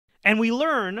And we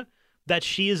learn that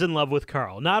she is in love with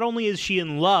Carl. Not only is she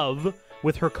in love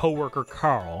with her coworker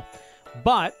Carl,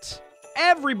 but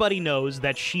everybody knows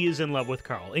that she is in love with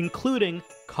Carl, including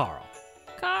Carl.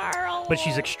 Carl. But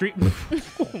she's extreme.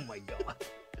 Oh my God.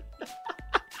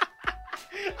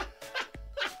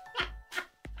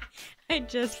 I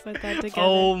just put that together.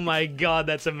 Oh my God,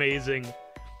 that's amazing.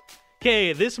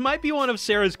 Okay, this might be one of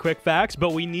Sarah's quick facts,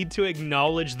 but we need to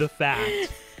acknowledge the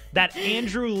fact that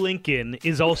Andrew Lincoln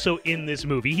is also in this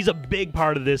movie. He's a big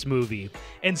part of this movie.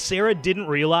 And Sarah didn't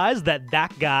realize that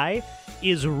that guy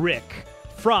is Rick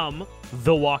from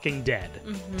The Walking Dead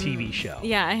TV show.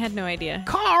 Yeah, I had no idea.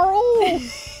 Carl!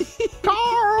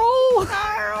 Carl!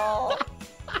 Carl!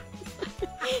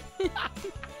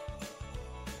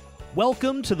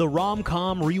 Welcome to the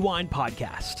Rom-Com Rewind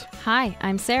Podcast. Hi,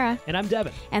 I'm Sarah. And I'm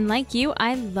Devin. And like you,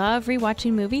 I love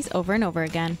rewatching movies over and over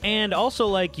again. And also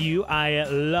like you, I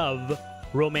love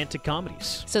romantic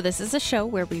comedies. So this is a show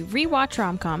where we rewatch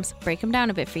rom-coms, break them down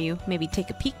a bit for you, maybe take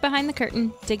a peek behind the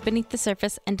curtain, dig beneath the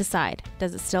surface, and decide,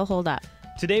 does it still hold up?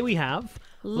 Today we have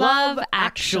Love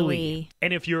Actually.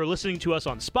 And if you're listening to us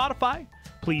on Spotify,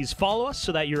 please follow us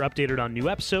so that you're updated on new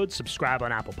episodes. Subscribe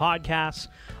on Apple Podcasts.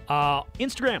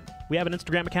 Instagram. We have an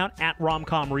Instagram account at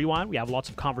Romcom Rewind. We have lots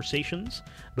of conversations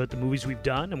about the movies we've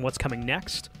done and what's coming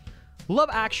next. Love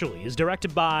Actually is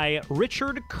directed by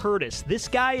Richard Curtis. This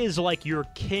guy is like your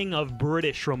king of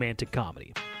British romantic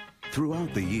comedy.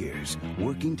 Throughout the years,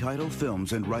 working title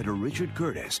films and writer Richard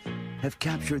Curtis have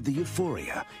captured the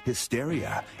euphoria,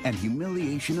 hysteria, and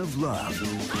humiliation of love.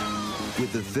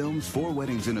 With the films Four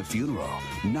Weddings and a Funeral,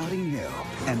 Notting Hill,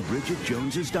 and Bridget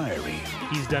Jones's Diary.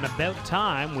 He's done About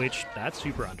Time, which that's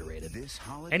super underrated.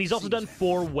 And he's also done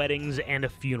Four Weddings and a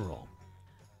Funeral.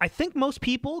 I think most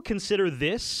people consider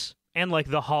this and like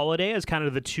The Holiday as kind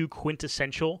of the two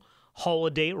quintessential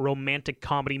holiday romantic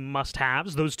comedy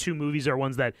must-haves. Those two movies are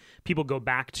ones that people go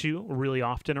back to really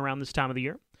often around this time of the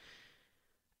year.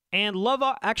 And Love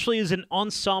Actually is an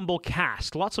ensemble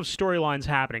cast. Lots of storylines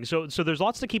happening. So there's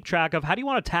lots to keep track of. How do you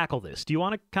want to tackle this? Do you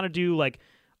want to kind of do like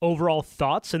overall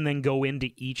thoughts and then go into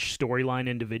each storyline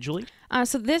individually?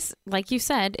 So this, like you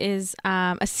said, is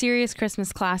a serious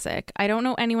Christmas classic. I don't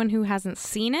know anyone who hasn't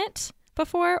seen it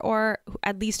before, or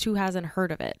at least who hasn't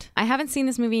heard of it. I haven't seen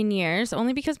this movie in years,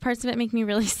 only because parts of it make me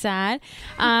really sad.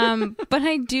 But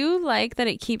I do like that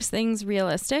it keeps things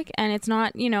realistic, and it's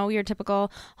not, your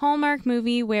typical Hallmark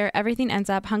movie where everything ends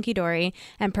up hunky-dory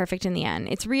and perfect in the end.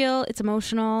 It's real, it's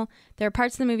emotional. There are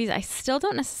parts of the movies I still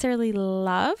don't necessarily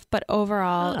love, but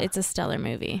overall, it's a stellar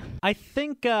movie. I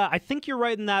think you're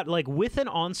right in that, like, with an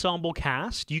ensemble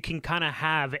cast, you can kind of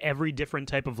have every different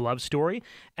type of love story,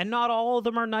 and not all of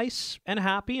them are nice and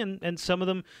happy, and some of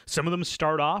them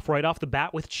start off right off the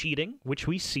bat with cheating, which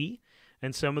we see,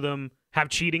 and some of them have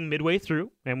cheating midway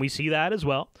through, and we see that as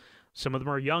well. Some of them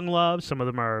are young love, some of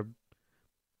them are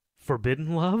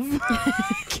forbidden love.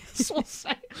 I guess we'll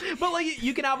say. But like,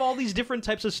 you can have all these different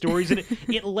types of stories, and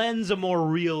it lends a more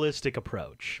realistic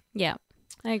approach. Yeah,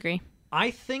 I agree. I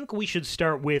think we should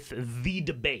start with the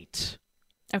debate.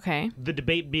 Okay. The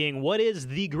debate being, what is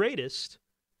the greatest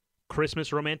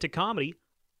Christmas romantic comedy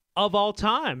of all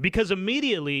time? Because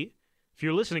immediately, if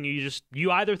you're listening,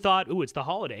 you either thought, ooh, it's The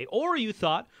Holiday, or you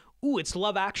thought, ooh, it's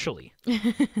Love Actually.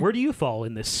 Where do you fall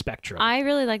in this spectrum? I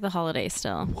really like The Holiday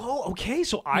still. Whoa, okay,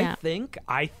 so I think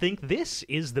this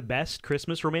is the best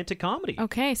Christmas romantic comedy.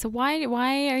 Okay, so why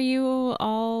are you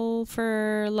all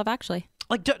for Love Actually?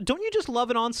 Like, don't you just love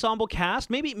an ensemble cast?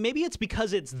 Maybe it's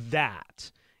because it's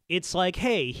that. It's like,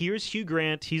 hey, here's Hugh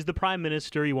Grant. He's the prime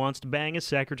minister. He wants to bang his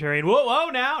secretary. And whoa,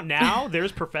 now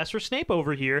there's Professor Snape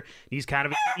over here. He's kind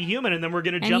of a human. And then we're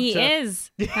going to jump to... And he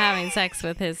is having sex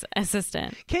with his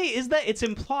assistant. Okay, it's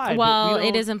implied? Well,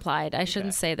 it is implied. I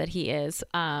shouldn't say that he is.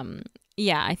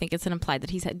 Yeah, I think it's implied that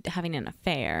he's having an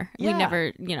affair. Yeah. We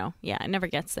never, it never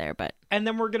gets there, but... And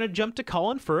then we're going to jump to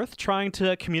Colin Firth trying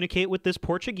to communicate with this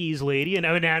Portuguese lady, and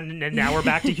now we're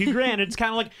back to Hugh Grant. It's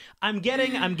kind of like, I'm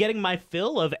getting my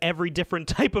fill of every different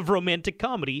type of romantic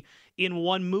comedy in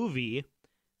one movie,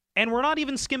 and we're not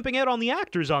even skimping out on the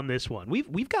actors on this one.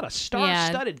 We've got a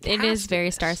star-studded cast. It is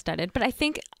very star-studded, but I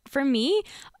think, for me,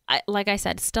 like I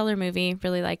said, stellar movie,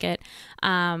 really like it.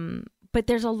 But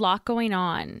there's a lot going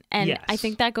on. And yes. I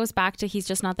think that goes back to he's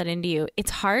just not that into you. It's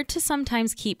hard to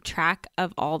sometimes keep track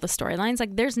of all the storylines.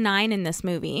 Like, there's 9 in this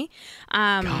movie.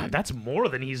 God, that's more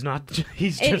than he's just not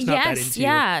that into you.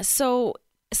 Yeah. So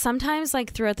sometimes,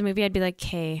 like, throughout the movie, I'd be like,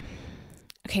 okay,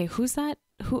 who's that?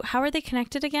 How are they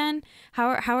connected again? How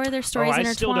are their stories intertwined?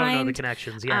 I still don't know the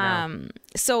connections. Yeah.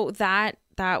 So that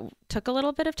took a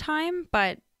little bit of time,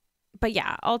 but But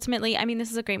yeah, ultimately, I mean,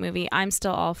 this is a great movie. I'm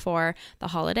still all for The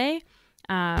Holiday.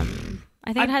 I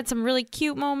think it had some really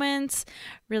cute moments,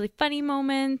 really funny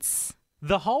moments.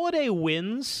 The Holiday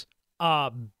wins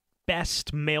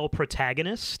best male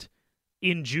protagonist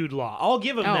in Jude Law. I'll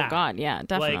give him that. Oh God, yeah,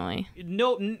 definitely.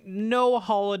 Like, no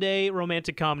holiday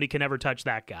romantic comedy can ever touch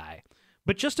that guy.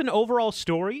 But just an overall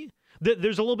story,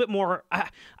 there's a little bit more.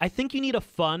 I think you need a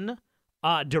fun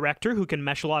director who can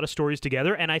mesh a lot of stories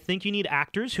together, and I think you need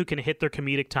actors who can hit their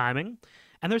comedic timing.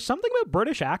 And there's something about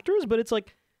British actors, but it's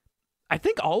like, I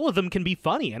think all of them can be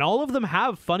funny, and all of them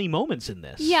have funny moments in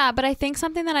this. Yeah, but I think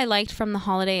something that I liked from The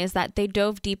Holiday is that they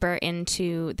dove deeper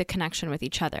into the connection with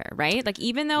each other, right? Like,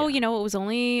 even though, it was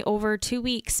only over 2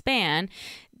 weeks span,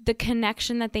 the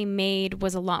connection that they made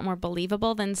was a lot more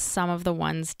believable than some of the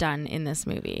ones done in this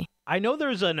movie. I know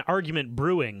there's an argument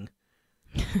brewing,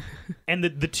 and the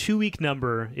 2-week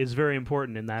number is very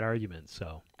important in that argument.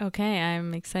 So okay,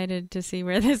 I'm excited to see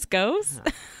where this goes.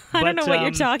 I don't know what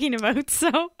you're talking about,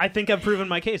 so I think I've proven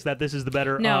my case that this is the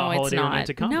better holiday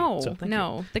romantic comedy.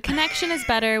 No, the connection is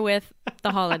better with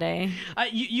The Holiday.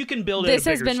 You can build this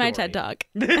it. This has been story. my TED Talk.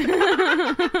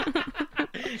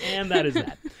 And that is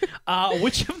that.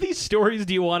 Which of these stories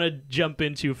do you want to jump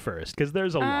into first? Because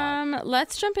there's a lot.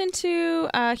 Let's jump into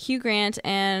Hugh Grant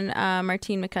and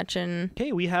Martine McCutcheon.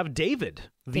 Okay, we have David,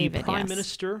 the Prime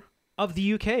Minister of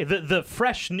the UK, the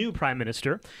fresh new Prime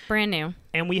Minister. Brand new.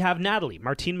 And we have Natalie,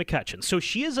 Martine McCutcheon. So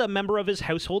she is a member of his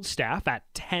household staff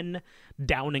at 10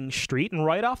 Downing Street. And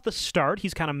right off the start,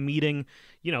 he's kind of meeting,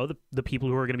 the people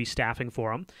who are going to be staffing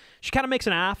for him. She kind of makes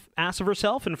an ass of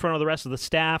herself in front of the rest of the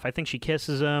staff. I think she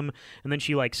kisses him. And then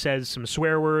she, says some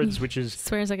swear words, which is...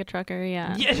 Swears like a trucker,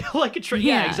 yeah. Yeah, like a trucker.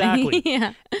 Yeah, exactly.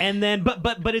 Yeah. And then,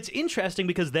 but it's interesting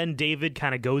because then David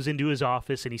kind of goes into his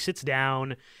office and he sits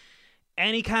down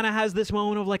and he kind of has this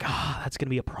moment of that's going to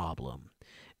be a problem.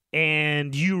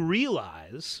 And you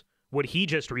realize what he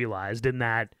just realized in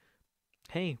that,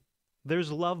 hey,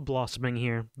 there's love blossoming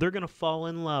here. They're going to fall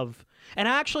in love. And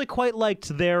I actually quite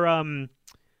liked their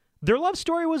love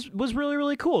story was really,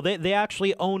 really cool. They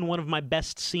actually own one of my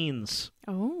best scenes.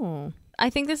 Oh. I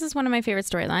think this is one of my favorite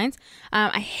storylines.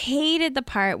 I hated the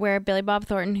part where Billy Bob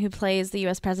Thornton, who plays the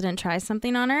U.S. president, tries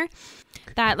something on her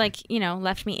that,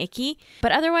 left me icky.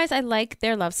 But otherwise, I like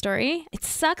their love story. It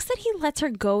sucks that he lets her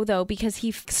go, though, because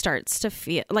he starts to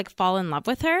fall in love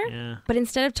with her. Yeah. But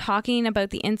instead of talking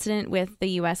about the incident with the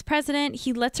U.S. president,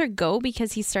 he lets her go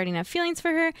because he's starting to have feelings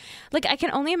for her. I can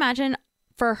only imagine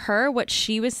for her what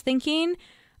she was thinking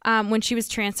when she was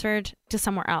transferred to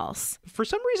somewhere else. For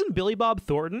some reason, Billy Bob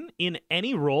Thornton, in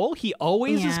any role, he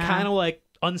always is kind of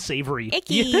unsavory.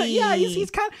 Icky. Yeah,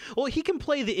 he's kind of... Well, he can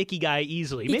play the icky guy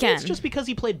easily. Maybe it's just because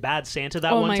he played Bad Santa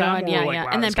that one time. Oh my God, yeah. Wow,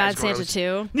 and then Bad Santa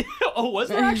too. Oh, was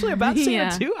there actually a Bad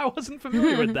Santa too? I wasn't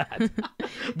familiar with that.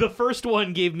 The first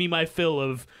one gave me my fill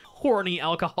of horny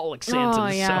alcoholic Santas. Oh,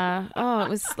 yeah. So. Oh, it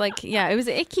was it was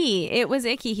icky. It was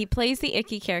icky. He plays the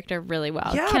icky character really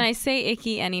well. Yeah. Can I say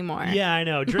icky anymore? Yeah, I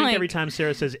know. Drink every time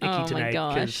Sarah says icky tonight,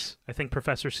 because I think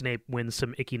Professor Snape wins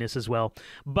some ickiness as well.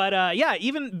 But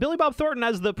even Billy Bob Thornton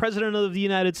as the President of the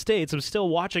United States, I'm still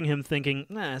watching him thinking,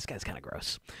 this guy's kind of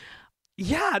gross.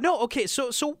 Yeah, no, okay,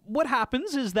 so what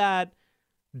happens is that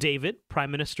David, Prime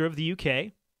Minister of the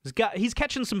UK, he's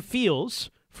catching some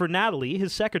feels for Natalie,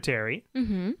 his secretary.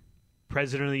 Mm-hmm.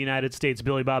 President of the United States,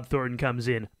 Billy Bob Thornton, comes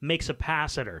in, makes a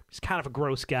pass at her. He's kind of a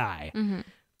gross guy. Mm-hmm.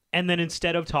 And then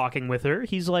instead of talking with her,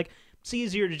 he's like, it's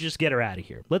easier to just get her out of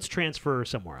here. Let's transfer her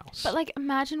somewhere else. But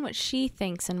imagine what she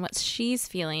thinks and what she's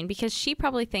feeling, because she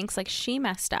probably thinks she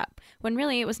messed up when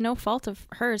really it was no fault of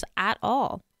hers at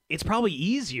all. It's probably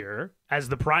easier as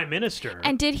the Prime Minister.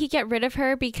 And did he get rid of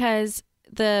her because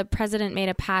the president made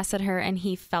a pass at her and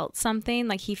he felt something?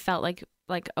 He felt like,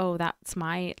 oh, that's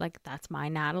my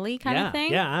Natalie kind of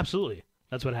thing? Yeah, absolutely.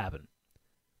 That's what happened.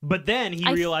 But then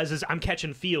he realizes I'm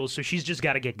catching feels, so she's just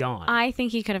got to get gone. I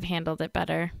think he could have handled it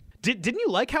better. Didn't you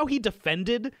like how he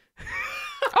defended...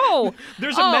 Oh,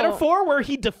 there's a metaphor where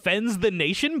he defends the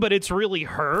nation, but it's really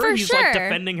her. He's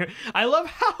defending her. I love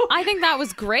how I think that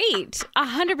was great.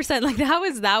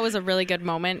 100%. That was a really good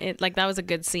moment. That was a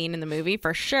good scene in the movie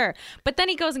for sure. But then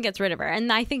he goes and gets rid of her,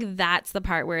 and I think that's the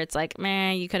part where it's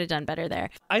man, you could have done better there.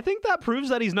 I think that proves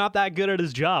that he's not that good at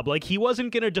his job. He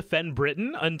wasn't going to defend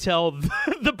Britain until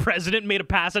the president made a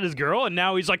pass at his girl, and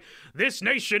now he's like, this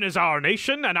nation is our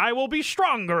nation, and I will be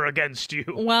stronger against you.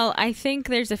 Well, I think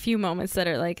there's a few moments that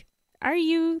are are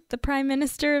you the Prime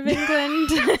Minister of England?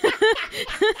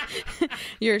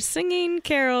 You're singing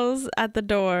carols at the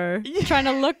door, trying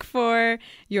to look for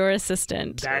your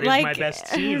assistant. That is my best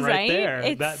scene right there.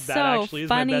 It's that so actually is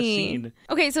funny. my best scene.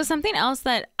 Okay, so something else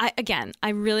that I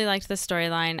really liked the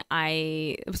storyline.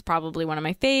 It was probably one of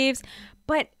my faves,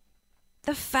 but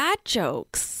the fat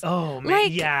jokes. Oh man,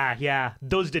 Like, yeah.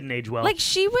 Those didn't age well. Like,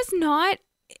 she was not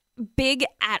big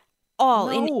at all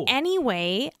No. in any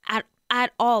way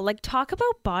at all. Like, talk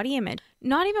about body image.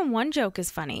 Not even one joke is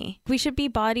funny. We should be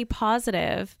body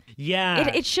positive. Yeah.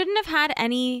 It shouldn't have had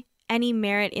any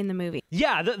merit in the movie.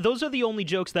 Yeah, those are the only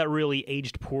jokes that really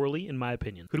aged poorly, in my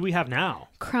opinion. Who do we have now?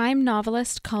 Crime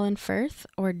novelist Colin Firth,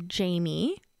 or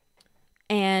Jamie,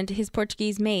 and his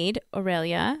Portuguese maid,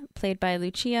 Aurelia, played by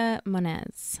Lucia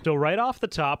Moniz. So right off the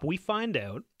top, we find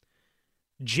out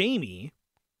Jamie,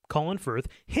 Colin Firth,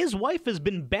 his wife has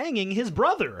been banging his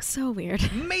brother. So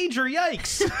weird. Major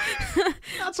yikes.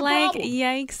 That's a Like, problem.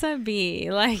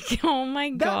 yikes-a-bee. Like, oh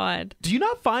my God. Do you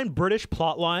not find British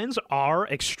plot lines are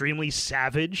extremely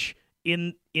savage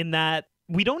in that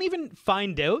we don't even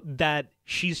find out that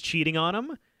she's cheating on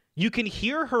him? You can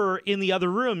hear her in the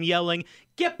other room yelling,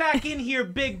 "Get back in here,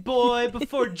 big boy,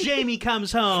 before Jamie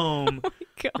comes home."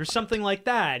 God. Or something like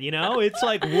that, you know? It's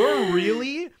like,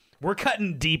 we're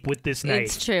cutting deep with this night.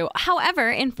 It's true. However,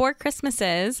 in Four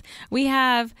Christmases, we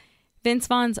have Vince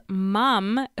Vaughn's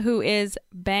mom who is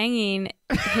banging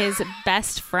his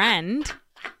best friend.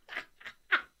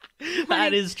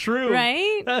 That is true.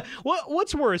 Right?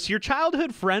 What's worse, your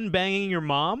childhood friend banging your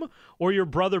mom or your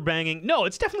brother banging... No,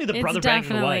 it's definitely the brother banging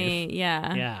the wife.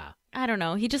 Yeah. Yeah. I don't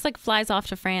know. He just like flies off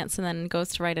to France and then goes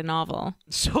to write a novel.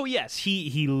 So yes,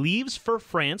 he leaves for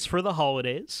France for the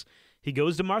holidays. He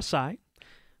goes to Marseille,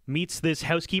 meets this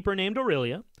housekeeper named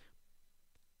Aurelia.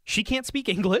 She can't speak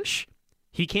English.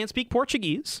 He can't speak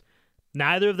Portuguese.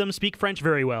 Neither of them speak French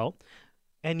very well.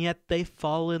 And yet they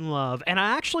fall in love. And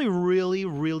I actually really,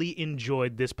 really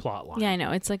enjoyed this plot line. Yeah, I know.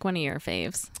 It's like one of your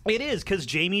faves. It is, because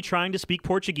Jamie trying to speak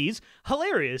Portuguese,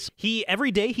 hilarious.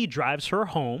 Every day he drives her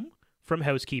home from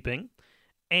housekeeping,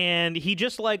 and he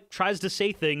just like tries to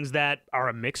say things that are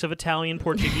a mix of Italian,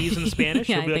 Portuguese, and Spanish.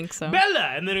 Yeah, He'll be I like, think so.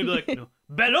 Bella, and then he'll be like, no,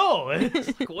 bello. And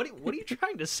it's like, what are you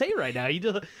trying to say right now? He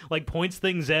just like points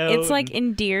things out. It's like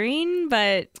endearing,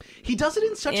 but he does it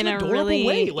in such in an a adorable really-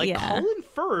 way. Like yeah. Colin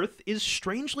Firth is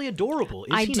strangely adorable.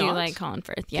 Is I he do not? like Colin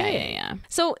Firth. Yeah, Yeah. yeah, yeah.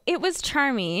 So it was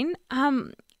charming.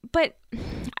 But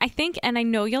I think, and I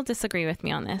know you'll disagree with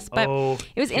me on this, but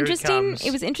it was here interesting. comes.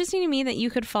 It was interesting to me that you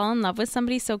could fall in love with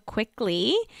somebody so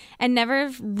quickly and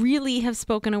never really have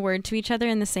spoken a word to each other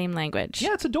in the same language.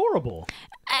 Yeah, it's adorable.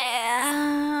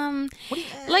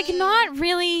 Like not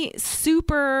really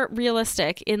super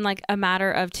realistic in like a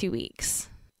matter of 2 weeks.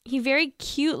 He very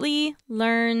cutely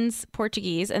learns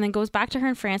Portuguese and then goes back to her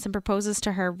in France and proposes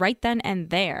to her right then and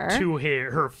there. To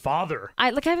her father.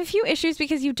 I have a few issues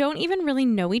because you don't even really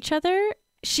know each other.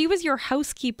 She was your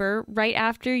housekeeper right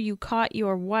after you caught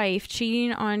your wife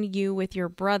cheating on you with your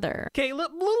brother. Okay,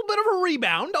 little bit of a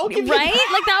rebound. I'll give you Right? that.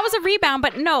 Like that was a rebound,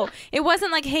 but no, it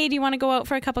wasn't like, hey, do you want to go out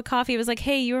for a cup of coffee? It was like,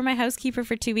 hey, you were my housekeeper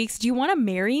for 2 weeks. Do you want to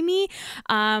marry me?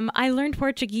 I learned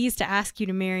Portuguese to ask you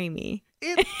to marry me.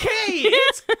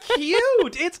 It's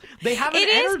cute. They have an It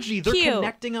is energy. They're cute.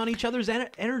 connecting on each other's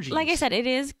energies. Like I said, it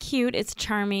is cute. It's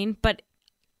charming, but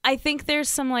I think there's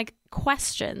some like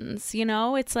questions, you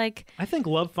know? It's like, I think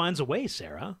love finds a way,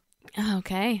 Sarah.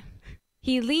 okay.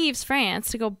 He leaves France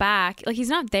to go back. Like he's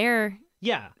not there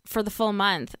Yeah. for the full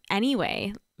month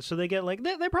anyway. So they get like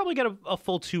they probably get a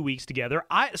full 2 weeks together.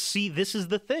 I see. This is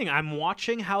the thing. I'm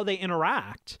watching how they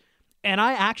interact, and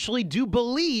I actually do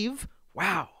believe.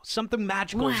 Wow, something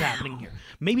magical is happening here.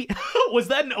 Maybe was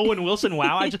that an Owen Wilson?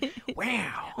 Wow,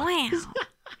 wow. Wow.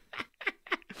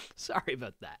 Sorry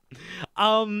about that.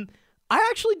 I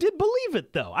actually did believe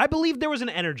it though. I believe there was an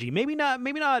energy. Maybe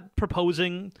not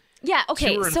proposing. Yeah,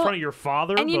 okay. To her in front of your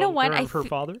father. And you know what? Or her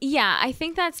father. Yeah, I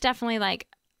think that's definitely like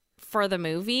for the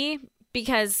movie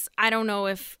because I don't know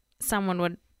if someone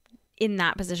would in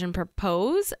that position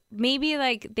propose. Maybe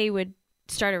like they would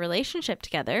start a relationship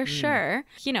together. Sure.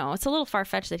 You know, it's a little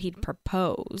far-fetched that he'd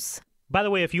propose. By the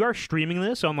way, if you are streaming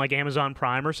this on like Amazon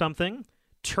Prime or something,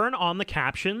 turn on the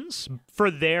captions for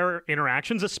their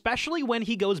interactions, especially when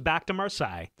he goes back to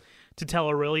Marseille to tell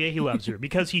Aurelia he loves her,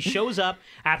 because he shows up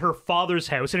at her father's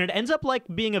house and it ends up like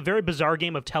being a very bizarre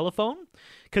game of telephone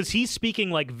because he's speaking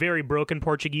like very broken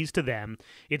Portuguese to them.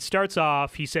 It starts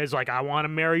off, he says like, I want to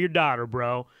marry your daughter,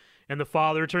 bro. And the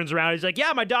father turns around, he's like,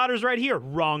 yeah, my daughter's right here.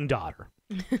 Wrong daughter.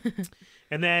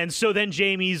 And then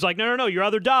Jamie's like, no, your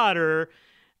other daughter.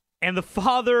 And the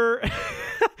father,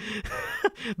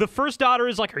 the first daughter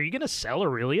is like, are you going to sell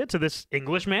Aurelia to this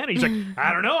Englishman? And he's like,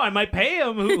 I don't know. I might pay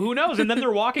him. Who knows? And then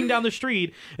they're walking down the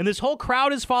street, and this whole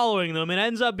crowd is following them, and it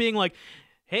ends up being like,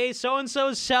 hey,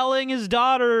 so-and-so's selling his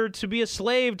daughter to be a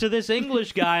slave to this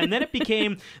English guy. And then it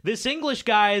became, this English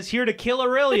guy is here to kill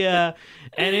Aurelia.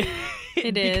 And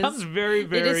it becomes very,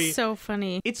 very... It is so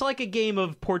funny. It's like a game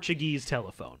of Portuguese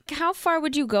telephone. How far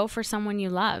would you go for someone you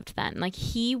loved then? Like,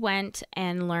 he went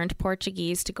and learned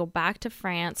Portuguese to go back to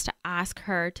France to ask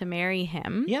her to marry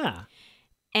him. Yeah.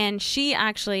 And she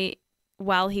actually,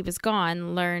 while he was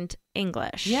gone, learned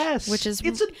English. Yes. Which is...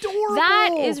 It's adorable.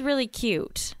 That is really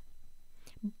cute.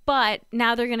 But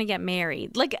now they're going to get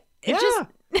married. Like, it just...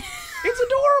 It's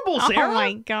adorable, Sarah. Oh,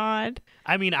 my God.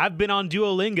 I mean, I've been on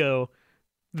Duolingo,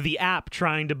 the app,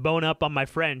 trying to bone up on my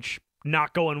French.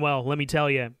 Not going well, let me tell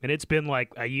you. And it's been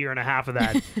like a year and a half of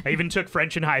that. I even took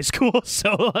French in high school,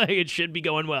 so it should be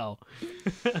going well.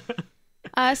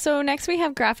 So next we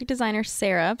have graphic designer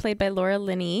Sarah, played by Laura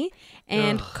Linney,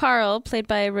 and Carl, played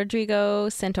by Rodrigo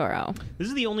Santoro. This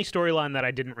is the only storyline that I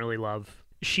didn't really love.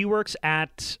 She works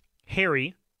at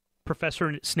Harry,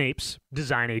 Professor Snape's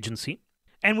design agency,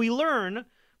 and we learn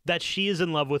that she is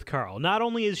in love with Carl. Not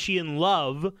only is she in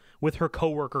love with her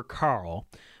coworker Carl,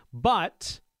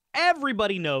 but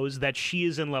everybody knows that she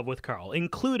is in love with Carl,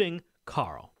 including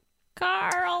Carl.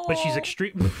 Carl! But she's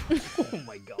extreme... Oh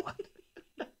my God.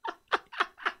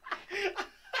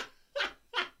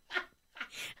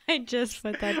 I just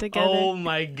put that together. Oh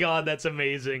my God, that's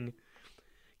amazing.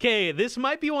 Okay, this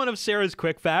might be one of Sarah's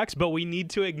quick facts, but we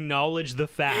need to acknowledge the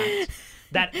fact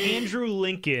that Andrew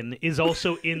Lincoln is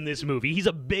also in this movie. He's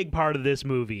a big part of this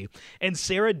movie. And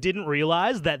Sarah didn't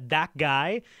realize that that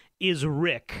guy is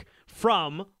Rick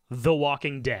from The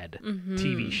Walking Dead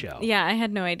TV show. Yeah, I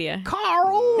had no idea.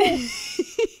 Carl!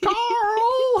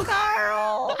 Carl!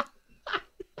 Carl!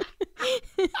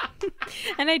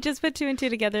 And I just put two and two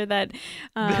together that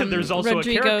there's also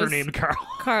Rodrigo's a character named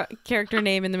Carl. Character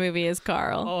name in the movie is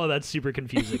Carl. Oh, that's super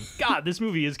confusing. God, this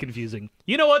movie is confusing.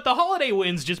 You know what? The holiday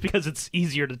wins just because it's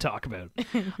easier to talk about.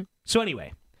 So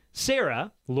anyway,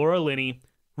 Sarah, Laura Linney,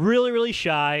 really, really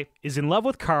shy, is in love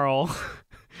with Carl,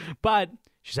 but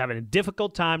she's having a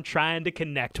difficult time trying to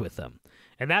connect with them.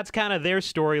 And that's kind of their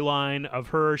storyline of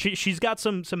her. She's got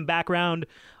some background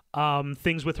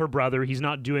things with her brother. He's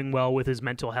not doing well with his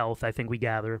mental health, I think we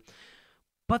gather.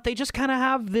 But they just kind of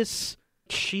have this,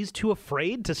 she's too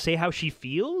afraid to say how she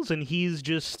feels, and he's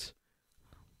just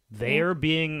there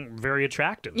being very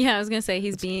attractive. Yeah, I was gonna say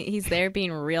he's there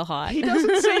being real hot. He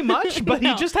doesn't say much, but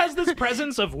No. he just has this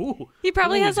presence of, ooh. He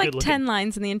probably has like good 10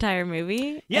 lines in the entire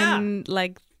movie. Yeah. And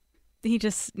like he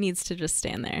just needs to just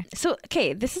stand there. So,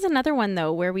 okay, this is another one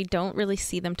though where we don't really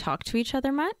see them talk to each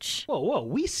other much. Whoa.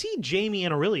 We see Jamie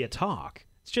and Aurelia talk.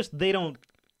 It's just they don't.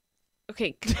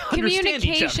 Okay, understand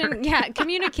each other. communication. Yeah,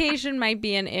 communication might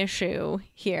be an issue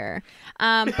here.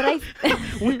 But I.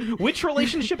 Which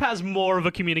relationship has more of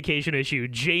a communication issue,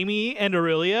 Jamie and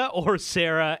Aurelia or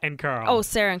Sarah and Carl? Oh,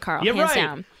 Sarah and Carl, yeah, hands right.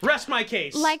 down. Rest my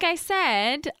case. Like I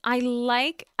said,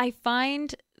 I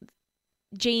find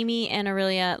Jamie and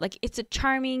Aurelia, like, it's a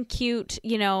charming, cute,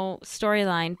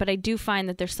 storyline, but I do find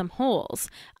that there's some holes.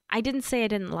 I didn't say I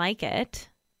didn't like it.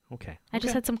 Okay. I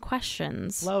just had some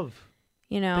questions. Love.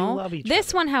 They love each This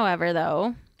other. one, however,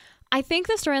 though, I think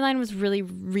the storyline was really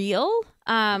real.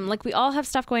 Like, we all have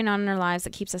stuff going on in our lives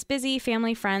that keeps us busy,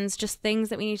 family, friends, just things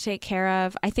that we need to take care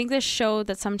of. I think this showed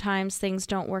that sometimes things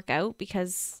don't work out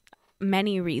because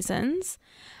many reasons.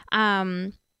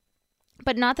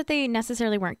 But not that they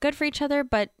necessarily weren't good for each other,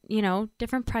 but,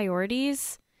 different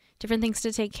priorities, different things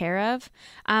to take care of.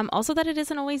 Also that it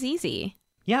isn't always easy.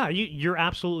 Yeah, you're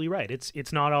absolutely right.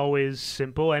 It's not always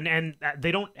simple, and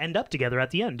they don't end up together at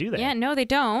the end, do they? Yeah, no, they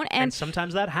don't. And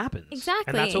sometimes that happens. Exactly.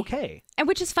 And that's okay. And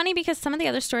which is funny because some of the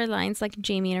other storylines, like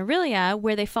Jamie and Aurelia,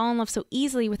 where they fall in love so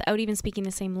easily without even speaking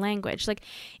the same language. Like,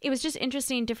 it was just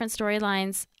interesting. Different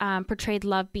storylines portrayed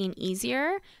love being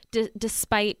easier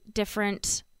despite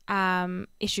different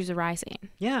issues arising.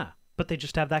 Yeah. But they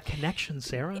just have that connection,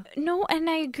 Sarah. No, and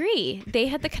I agree. They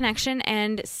had the connection,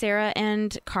 and Sarah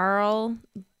and Carl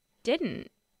didn't.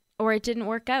 Or it didn't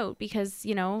work out because,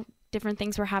 different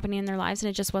things were happening in their lives and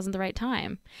it just wasn't the right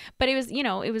time. But it was,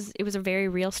 it was a very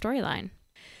real storyline.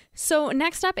 So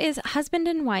next up is husband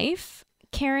and wife,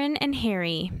 Karen and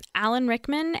Harry, Alan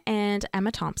Rickman and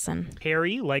Emma Thompson.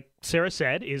 Harry, like Sarah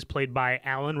said, is played by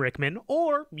Alan Rickman,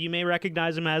 or you may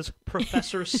recognize him as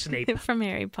Professor Snape. From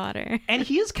Harry Potter. And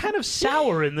he is kind of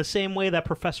sour in the same way that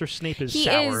Professor Snape is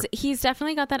sour. He's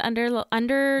definitely got that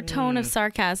undertone of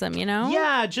sarcasm,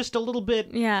 Yeah, just a little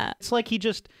bit. Yeah. It's like he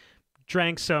just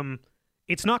drank some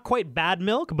It's not quite bad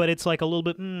milk, but it's like a little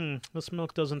bit, this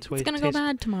milk doesn't taste... It's going to go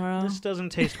bad tomorrow. This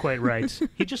doesn't taste quite right.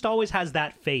 He just always has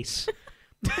that face.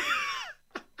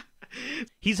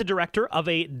 He's a director of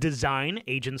a design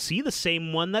agency, the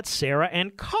same one that Sarah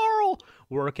and Carl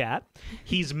work at.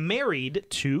 He's married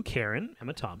to Karen,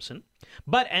 Emma Thompson,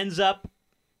 but ends up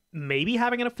maybe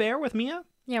having an affair with Mia.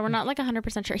 Yeah, we're not like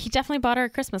 100% sure. He definitely bought her a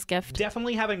Christmas gift.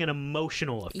 Definitely having an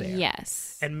emotional affair.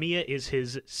 Yes. And Mia is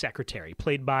his secretary,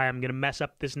 played by, I'm going to mess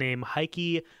up this name,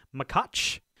 Heike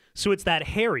Makach. So it's that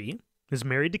Harry is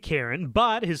married to Karen,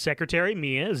 but his secretary,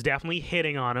 Mia, is definitely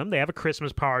hitting on him. They have a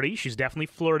Christmas party. She's definitely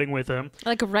flirting with him.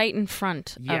 Like right in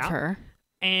front of her.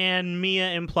 And Mia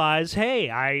implies, hey,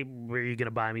 are you going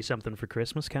to buy me something for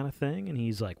Christmas kind of thing? And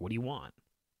he's like, what do you want?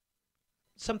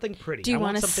 Something pretty. Do you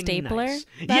want a stapler? Nice.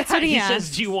 That's what he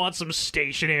says, do you want some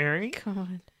stationery?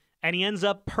 God. And he ends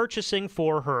up purchasing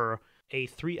for her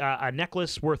a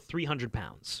necklace worth 300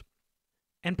 pounds.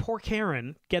 And poor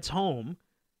Karen gets home.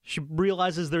 She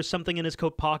realizes there's something in his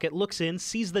coat pocket, looks in,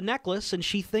 sees the necklace, and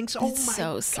she thinks, oh it's my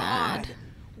so God. Sad.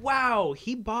 Wow,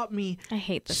 he bought me I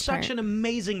hate this such part. an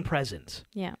amazing present.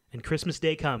 Yeah. And Christmas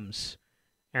Day comes,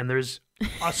 and there's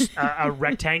a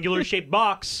rectangular-shaped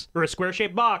box, or a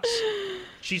square-shaped box.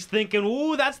 She's thinking,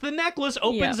 ooh, that's the necklace.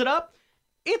 Opens it up.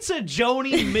 It's a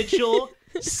Joni Mitchell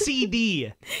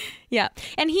CD. Yeah.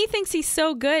 And he thinks he's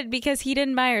so good because he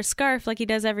didn't buy her scarf like he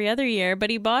does every other year, but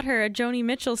he bought her a Joni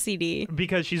Mitchell CD.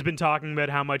 Because she's been talking about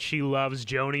how much she loves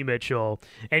Joni Mitchell.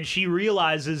 And she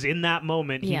realizes in that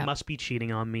moment he must be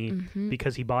cheating on me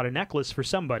because he bought a necklace for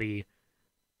somebody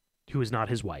who is not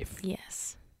his wife.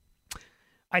 Yes.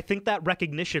 I think that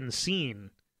recognition scene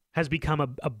has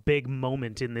become a big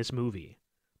moment in this movie.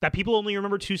 That people only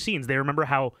remember two scenes. They remember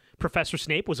how Professor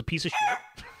Snape was a piece of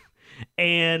shit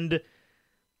and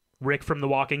Rick from The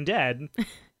Walking Dead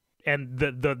and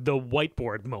the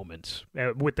whiteboard moment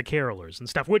with the carolers and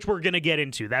stuff, which we're going to get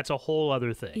into. That's a whole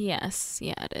other thing. Yes.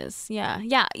 Yeah, it is. Yeah.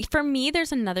 Yeah. For me,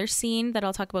 there's another scene that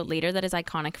I'll talk about later that is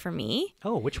iconic for me.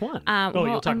 Oh, which one? I'm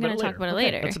going to talk about it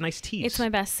later. That's a nice tease. It's my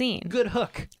best scene. Good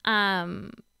hook.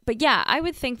 But yeah, I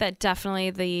would think that definitely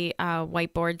the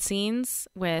whiteboard scenes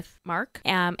with Mark.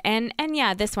 And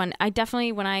yeah, this one, I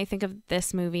definitely, when I think of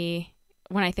this movie,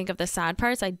 when I think of the sad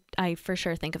parts, I for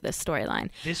sure think of this storyline.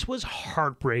 This was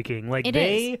heartbreaking. Like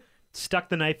they stuck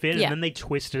the knife in and then they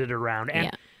twisted it around.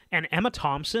 And Emma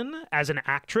Thompson, as an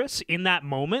actress, in that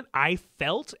moment, I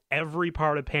felt every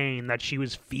part of pain that she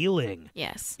was feeling.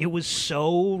 Yes. It was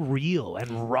so real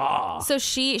and raw. So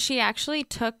she actually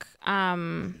took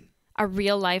a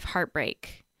real life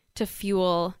heartbreak to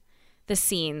fuel the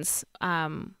scenes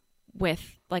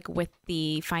with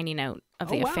the finding out of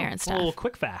the affair and stuff. A little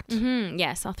quick fact.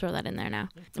 Yes, I'll throw that in there now.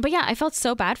 But yeah, I felt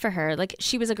so bad for her. Like,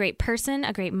 she was a great person,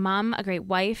 a great mom, a great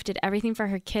wife, did everything for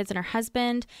her kids and her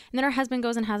husband. And then her husband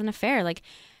goes and has an affair. Like,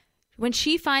 when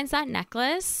she finds that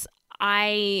necklace,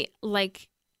 I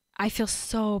feel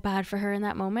so bad for her in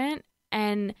that moment.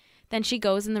 And then she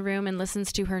goes in the room and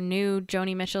listens to her new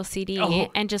Joni Mitchell CD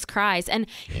and just cries. And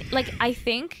like, I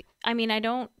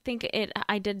don't think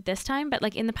I did this time, but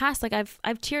like in the past, like I've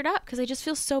teared up because I just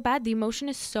feel so bad. The emotion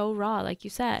is so raw, like you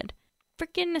said.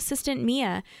 Freaking assistant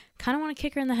Mia, kind of want to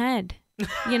kick her in the head,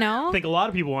 you know? I think a lot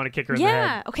of people want to kick her in the head.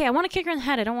 Yeah, okay, I want to kick her in the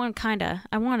head. I don't want kinda.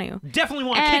 I want to. Definitely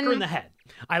want to kick her in the head.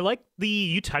 I like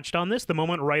you touched on this, the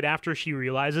moment right after she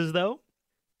realizes, though,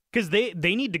 because they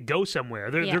need to go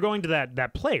somewhere. They're going to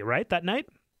that play, right, that night?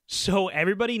 So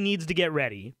everybody needs to get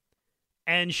ready.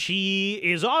 And she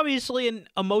is obviously in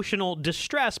emotional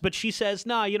distress, but she says,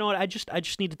 nah, you know what, I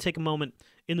just need to take a moment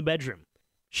in the bedroom.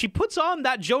 She puts on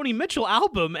that Joni Mitchell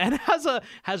album and has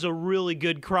a really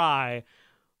good cry.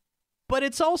 But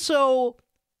it's also,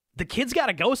 the kid's got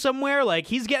to go somewhere. Like,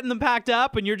 he's getting them packed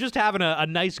up, and you're just having a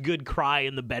nice, good cry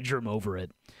in the bedroom over it.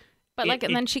 But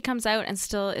and then she comes out and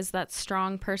still is that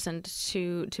strong person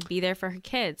to be there for her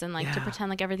kids and to pretend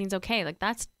like everything's okay. Like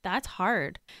that's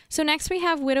hard. So next we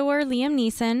have widower Liam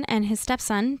Neeson and his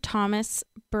stepson Thomas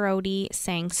Brody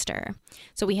Sangster.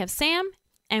 So we have Sam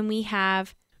and we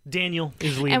have Daniel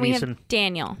is Liam Neeson. And we have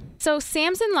Daniel. So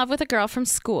Sam's in love with a girl from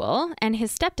school, and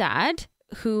his stepdad,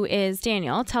 who is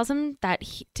Daniel, tells him that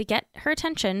to get her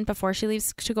attention before she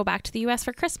leaves to go back to the U.S.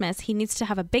 for Christmas, he needs to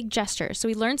have a big gesture. So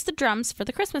he learns the drums for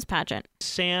the Christmas pageant.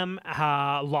 Sam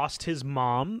lost his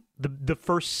mom. The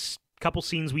first couple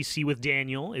scenes we see with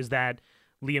Daniel is that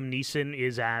Liam Neeson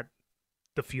is at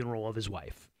the funeral of his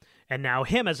wife. And now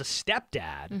him as a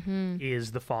stepdad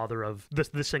is the father of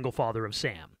the single father of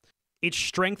Sam. It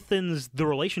strengthens the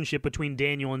relationship between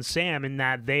Daniel and Sam in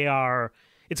that they are...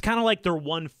 It's kind of like they're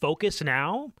one focus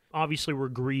now. Obviously, we're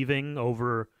grieving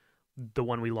over the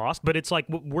one we lost, but it's like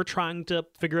we're trying to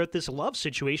figure out this love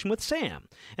situation with Sam.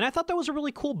 And I thought that was a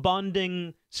really cool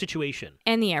bonding situation.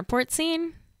 And the airport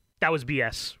scene? That was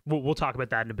BS. We'll talk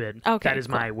about that in a bit. Okay, that is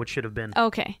cool. my what should have been.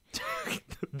 Okay.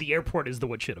 The airport is the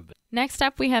what should have been. Next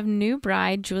up, we have new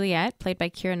bride Juliet, played by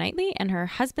Keira Knightley, and her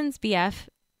husband's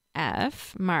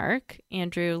BFF, Mark,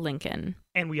 Andrew Lincoln.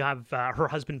 And we have her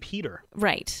husband, Peter.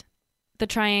 Right. The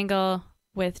triangle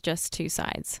with just two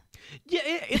sides. Yeah,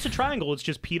 it's a triangle. It's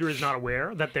just Peter is not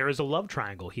aware that there is a love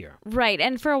triangle here. Right.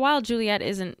 And for a while, Juliet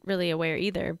isn't really aware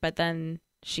either, but then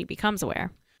she becomes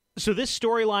aware. So this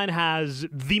storyline has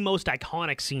the most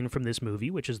iconic scene from this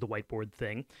movie, which is the whiteboard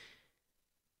thing.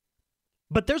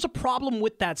 But there's a problem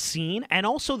with that scene and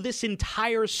also this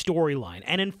entire storyline.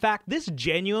 And in fact, this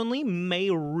genuinely may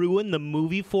ruin the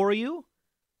movie for you.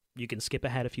 You can skip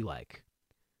ahead if you like.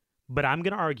 But I'm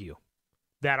going to argue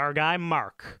that our guy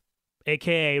Mark,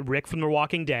 a.k.a. Rick from The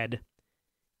Walking Dead,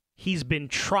 he's been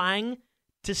trying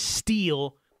to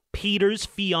steal Peter's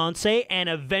fiancée and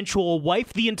eventual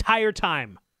wife the entire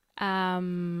time.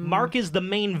 Mark is the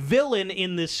main villain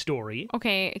in this story.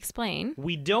 Okay, explain.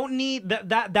 We don't need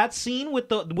that scene with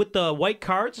the white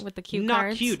cards. With the cue not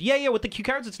cards. Cute. Yeah, with the cue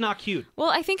cards, it's not cute. Well,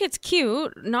 I think it's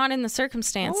cute, not in the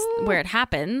circumstance where it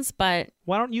happens, but...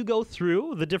 Why don't you go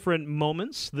through the different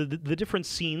moments, the different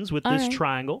scenes with this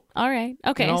triangle? All right.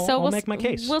 Okay, I'll make my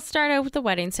case. We'll start out with the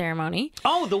wedding ceremony.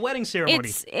 Oh, the wedding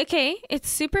ceremony. It's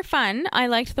super fun. I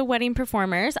liked the wedding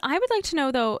performers. I would like to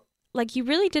know, though, like, you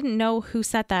really didn't know who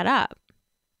set that up.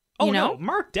 Oh, you know? No,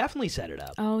 Mark definitely set it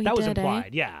up. Oh, that was did,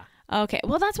 implied, yeah. Okay,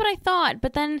 well, that's what I thought,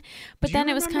 but then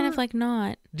it was kind of like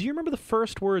not. Do you remember the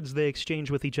first words they exchanged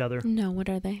with each other? No, what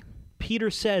are they? Peter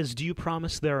says, "Do you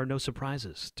promise there are no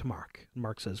surprises?" to Mark.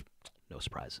 Mark says, "No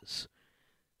surprises."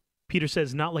 Peter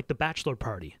says, "Not like the bachelor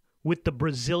party with the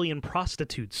Brazilian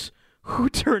prostitutes who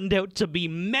turned out to be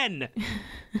men."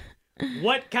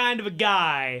 What kind of a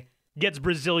guy gets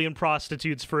Brazilian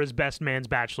prostitutes for his best man's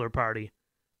bachelor party?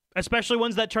 Especially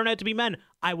ones that turn out to be men.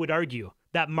 I would argue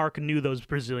that Mark knew those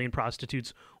Brazilian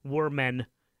prostitutes were men,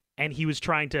 and he was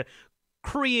trying to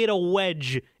create a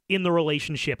wedge in the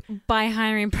relationship. By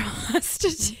hiring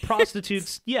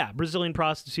prostitutes. Yeah, Brazilian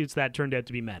prostitutes that turned out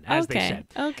to be men, as they said.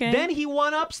 Okay. Then he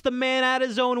one-ups the man at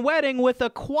his own wedding with a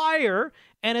choir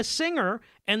and a singer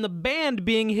and the band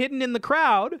being hidden in the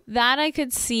crowd. That I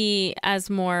could see as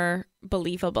more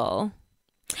believable.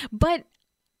 But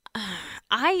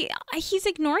he's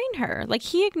ignoring her. Like,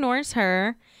 he ignores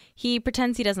her. He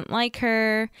pretends he doesn't like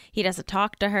her. He doesn't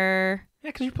talk to her. Yeah,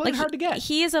 because you're playing hard to get.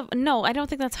 No, I don't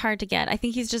think that's hard to get. I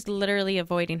think he's just literally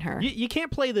avoiding her. You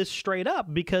can't play this straight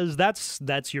up because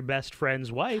that's your best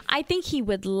friend's wife. I think he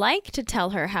would like to tell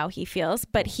her how he feels,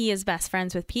 but he is best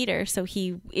friends with Peter, so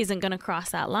he isn't going to cross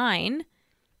that line.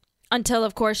 Until,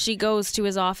 of course, she goes to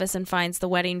his office and finds the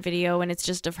wedding video, and it's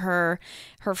just of her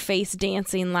face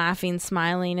dancing, laughing,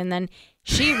 smiling, and then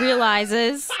she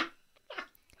realizes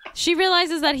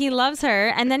that he loves her,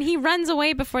 and then he runs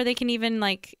away before they can even,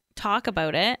 like, talk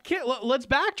about it. Okay, let's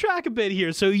backtrack a bit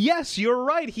here. So yes, you're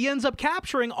right. He ends up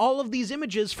capturing all of these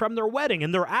images from their wedding,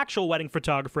 and their actual wedding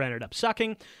photographer ended up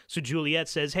sucking. So Juliet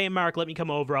says, "Hey, Mark, let me come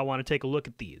over. I want to take a look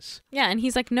at these." Yeah, and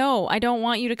he's like, "No, I don't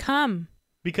want you to come."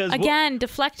 Because again,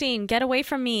 deflecting, get away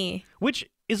from me. Which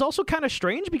is also kind of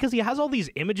strange because he has all these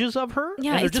images of her.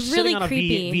 Yeah, and they're it's just really sitting on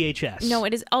creepy. A VHS. No,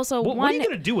 it is also What are you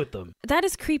going to do with them? That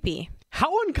is creepy.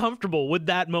 How uncomfortable would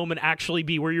that moment actually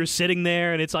be where you're sitting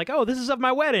there and it's like, oh, this is of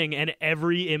my wedding, and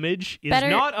every image is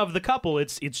not of the couple,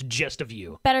 it's just of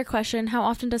you. Better question, how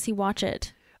often does he watch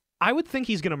it? I would think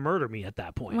he's going to murder me at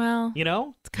that point. Well, you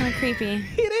know? It's kind of creepy.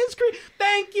 It is creepy.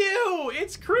 Thank you.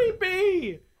 It's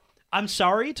creepy. I'm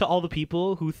sorry to all the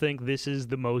people who think this is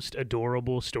the most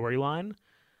adorable storyline.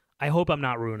 I hope I'm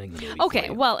not ruining the movie. Okay,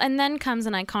 well, and then comes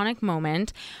an iconic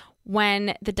moment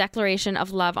when the declaration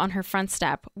of love on her front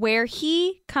step, where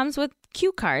he comes with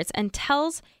cue cards and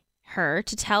tells her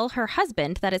to tell her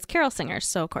husband that it's carol singers.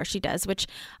 So, of course, she does, which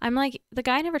I'm like, the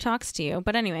guy never talks to you.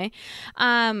 But anyway,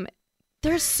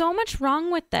 there's so much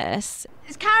wrong with this.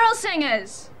 It's carol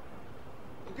singers.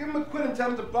 Well, give him a quid and tell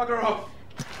him to bugger off.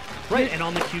 Right, and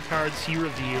on the cue cards, he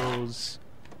reveals,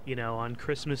 on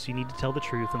Christmas you need to tell the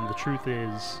truth, and the truth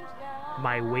is,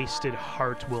 my wasted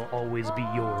heart will always be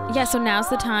yours. Yeah, so now's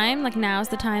the time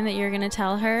that you're going to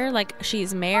tell her, like,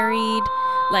 she's married,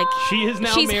 like, she is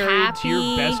now married happy. To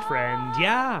your best friend,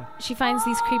 yeah. She finds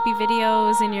these creepy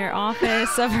videos in your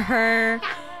office of her,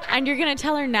 and you're going to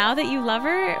tell her now that you love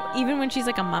her, even when she's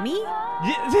like a mummy?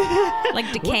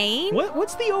 Like decaying?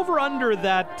 What's the over-under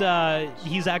that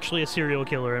he's actually a serial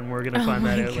killer and we're going to find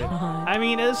that out later? I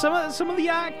mean, some of the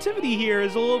activity here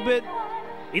is a little bit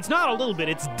It's not a little bit,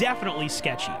 it's definitely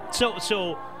sketchy.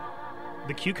 So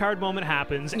the cue card moment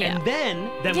happens, and then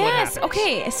what happens?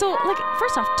 Okay, so, like,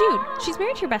 first off, dude, she's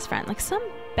married to your best friend. Like, some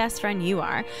best friend you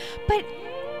are. But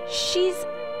she's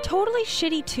totally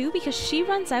shitty, too, because she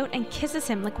runs out and kisses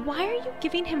him. Like, why are you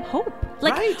giving him hope?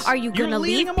 Like, right. Are you going to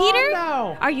leave Peter?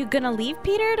 Are you going to leave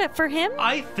Peter for him?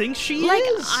 I think she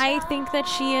is. I think that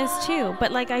she is, too.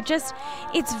 But, like,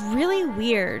 it's really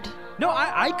weird. No,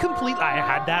 I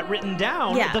had that written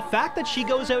down. Yeah. The fact that she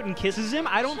goes out and kisses him,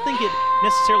 I don't think it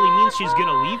necessarily means she's going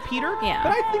to leave Peter. Yeah.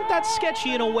 But I think that's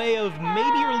sketchy in a way of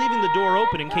maybe you're leaving the door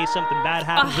open in case something bad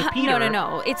happens with Peter.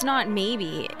 No. It's not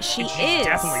maybe. She's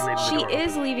definitely leaving the door open. She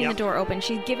is leaving the door open.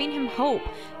 She's giving him hope.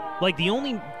 Like, the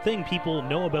only thing people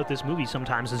know about this movie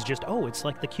sometimes is just, it's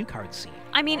like the cue card scene.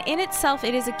 I mean, in itself,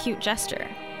 it is a cute gesture.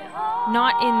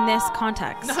 Not in this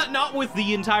context. Not with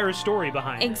the entire story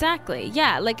behind it. Exactly.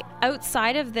 Yeah, like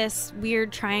outside of this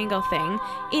weird triangle thing,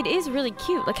 it is really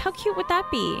cute. Like, how cute would that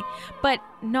be? But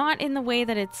not in the way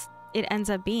that it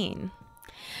ends up being.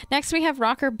 Next, we have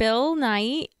rocker Bill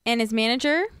Nye and his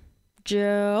manager,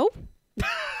 Joe.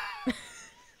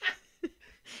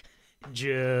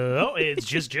 Joe. It's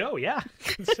just Joe, yeah.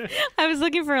 I was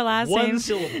looking for a last name. One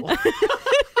syllable.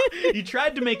 You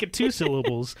tried to make it 2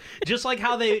 syllables, just like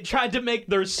how they tried to make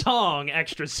their song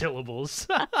extra syllables.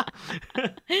 Oh,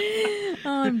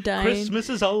 I'm dying. Christmas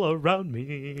is all around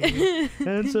me,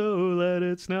 and so let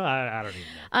it snow. I don't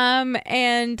even know.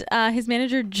 And his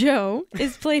manager, Joe,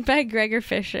 is played by Gregor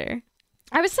Fisher.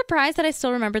 I was surprised that I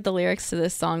still remembered the lyrics to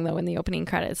this song, though, in the opening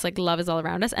credits, like Love is All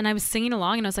Around Us. And I was singing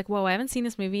along, and I was like, whoa, I haven't seen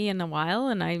this movie in a while,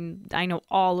 and I know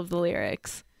all of the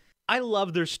lyrics. I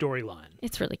love their storyline.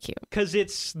 It's really cute. Because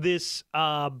it's this,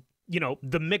 the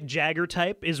Mick Jagger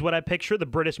type is what I picture, the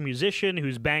British musician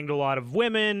who's banged a lot of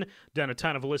women, done a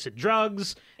ton of illicit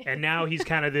drugs, and now he's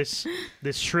kind of this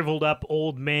shriveled up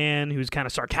old man who's kind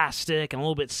of sarcastic and a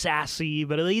little bit sassy,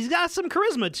 but he's got some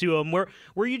charisma to him where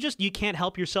you can't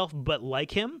help yourself but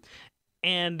like him.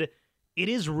 And it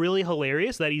is really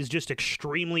hilarious that he's just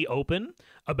extremely open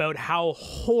about how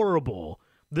horrible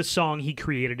the song he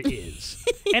created is.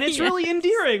 And it's really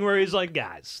endearing where he's like,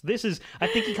 guys, I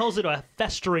think he calls it a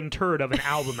festering turd of an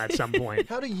album at some point.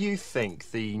 How do you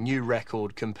think the new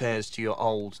record compares to your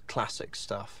old classic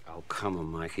stuff? Oh, come on,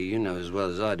 Mikey. You know as well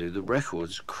as I do, the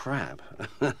record's crap.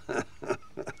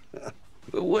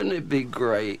 But wouldn't it be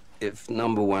great if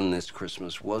number one this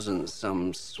Christmas wasn't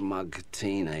some smug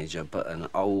teenager, but an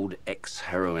old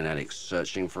ex-heroin addict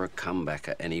searching for a comeback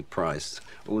at any price?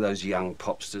 All those young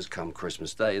popsters come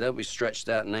Christmas Day, they'll be stretched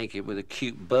out naked with a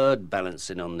cute bird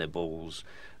balancing on their balls.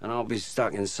 And I'll be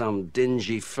stuck in some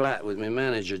dingy flat with my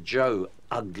manager, Joe,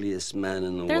 ugliest man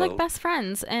in the world. They're like best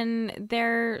friends, and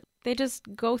they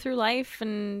just go through life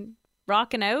and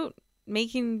rocking out,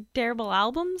 making terrible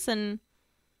albums, and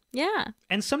yeah.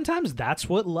 And sometimes that's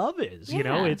what love is. Yeah. You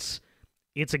know,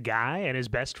 it's a guy and his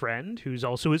best friend who's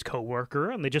also his coworker,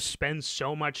 and they just spend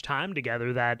so much time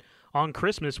together that on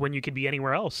Christmas, when you could be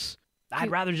anywhere else,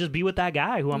 I'd rather just be with that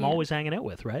guy who I'm always hanging out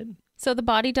with, right? So the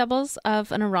body doubles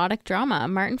of an erotic drama,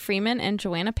 Martin Freeman and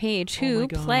Joanna Page, who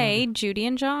play Judy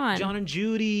and John. John and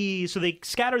Judy. So they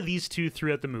scatter these two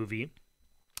throughout the movie.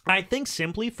 I think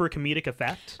simply for comedic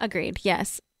effect. Agreed,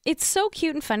 yes. It's so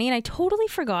cute and funny, and I totally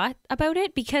forgot about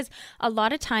it because a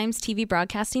lot of times TV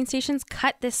broadcasting stations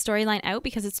cut this storyline out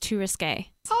because it's too risque.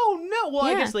 Oh, no. Well,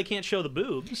 Yeah. I guess they can't show the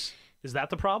boobs. Is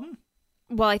that the problem?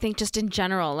 Well, I think just in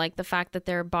general, like the fact that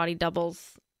they're body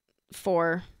doubles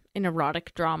for an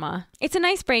erotic drama. It's a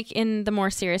nice break in the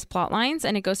more serious plot lines,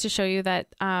 and it goes to show you that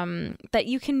that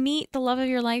you can meet the love of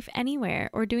your life anywhere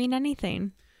or doing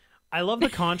anything. I love the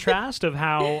contrast of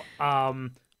how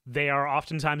they are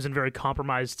oftentimes in very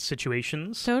compromised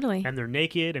situations. Totally. And they're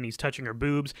naked and he's touching her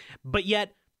boobs. But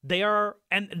yet they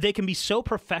can be so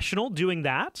professional doing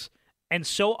that and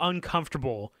so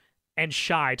uncomfortable and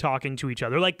shy talking to each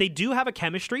other. Like, they do have a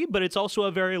chemistry, but it's also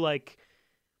a very, like,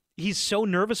 he's so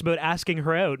nervous about asking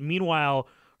her out. Meanwhile,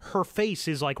 her face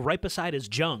is, like, right beside his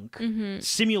junk,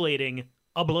 simulating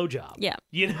a blowjob. Yeah.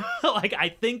 You know, like, I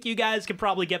think you guys could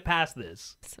probably get past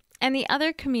this. And the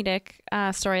other comedic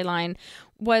storyline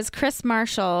was Chris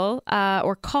Marshall,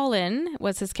 or Colin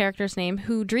was his character's name,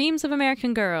 who dreams of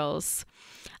American girls.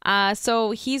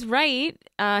 So he's right.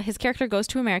 His character goes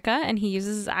to America and he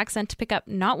uses his accent to pick up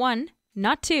not 1,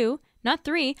 not 2, not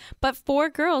 3, but 4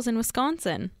 girls in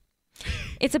Wisconsin.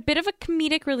 It's a bit of a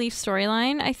comedic relief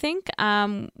storyline, I think,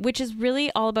 which is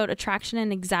really all about attraction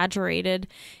and exaggerated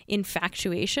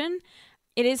infatuation.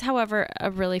 It is, however,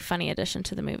 a really funny addition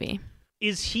to the movie.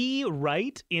 Is he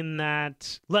right in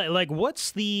that, like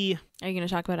what's the... Are you going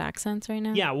to talk about accents right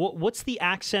now? Yeah, what's the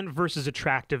accent versus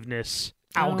attractiveness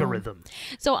algorithm?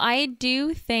 So I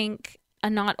do think a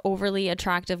not overly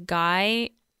attractive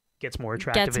guy Gets more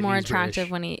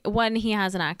attractive when he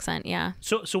has an accent, yeah.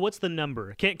 So what's the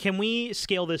number? Can we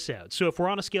scale this out? So if we're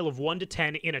on a scale of 1 to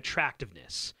 10 in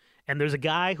attractiveness, and there's a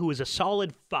guy who is a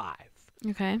solid 5.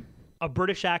 Okay. A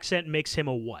British accent makes him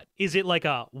a what? Is it like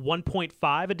a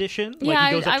 1.5 edition? Yeah, like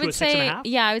he goes up I to would a say 6.5?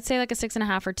 Yeah, I would say like a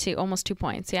 6.5 or 2, almost 2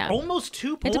 points, yeah. Almost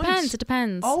 2 points? It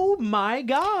depends. Oh my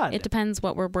God. It depends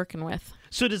what we're working with.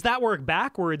 So does that work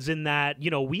backwards in that,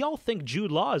 we all think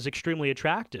Jude Law is extremely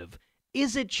attractive.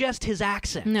 Is it just his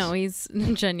accent? No, he's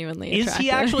genuinely attractive. Is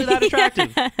he actually that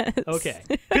attractive? Yes. Okay.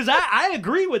 Because I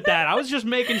agree with that. I was just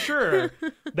making sure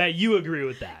that you agree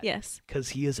with that. Yes. Because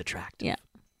he is attractive. Yeah.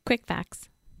 Quick facts.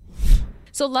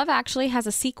 So Love Actually has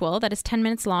a sequel that is 10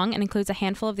 minutes long and includes a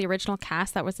handful of the original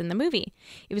cast that was in the movie.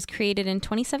 It was created in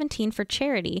 2017 for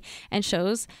charity and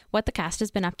shows what the cast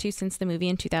has been up to since the movie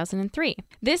in 2003.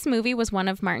 This movie was one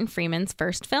of Martin Freeman's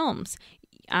first films.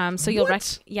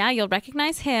 You'll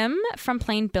recognize him from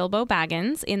playing Bilbo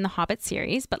Baggins in the Hobbit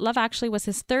series, but Love Actually was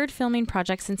his third filming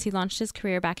project since he launched his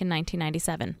career back in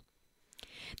 1997.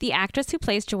 The actress who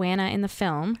plays Joanna in the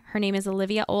film, her name is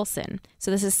Olivia Olson, so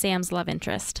this is Sam's love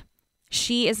interest.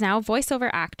 She is now a voiceover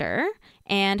actor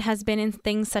and has been in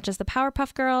things such as the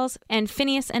Powerpuff Girls and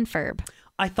Phineas and Ferb.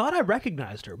 I thought I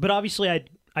recognized her, but obviously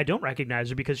I don't recognize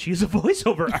her because she's a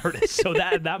voiceover artist, so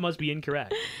that must be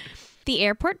incorrect. The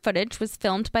airport footage was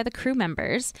filmed by the crew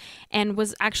members and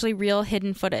was actually real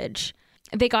hidden footage.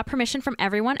 They got permission from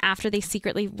everyone after they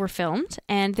secretly were filmed,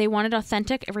 and they wanted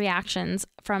authentic reactions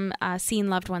from seeing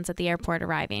loved ones at the airport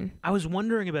arriving. I was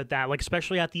wondering about that, like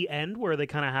especially at the end where they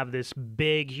kind of have this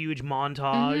big, huge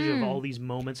montage of all these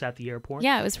moments at the airport.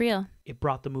 Yeah, it was real. It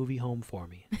brought the movie home for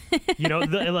me.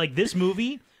 This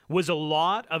movie was a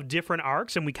lot of different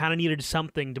arcs, and we kind of needed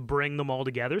something to bring them all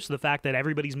together. So the fact that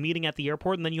everybody's meeting at the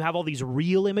airport, and then you have all these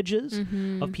real images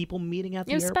of people meeting at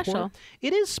the airport. Special.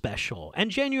 It is special. And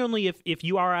genuinely, if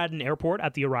you are at an airport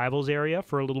at the arrivals area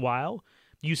for a little while,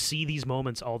 you see these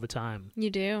moments all the time.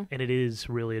 You do. And it is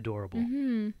really adorable.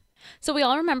 Mm-hmm. So we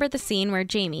all remember the scene where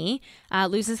Jamie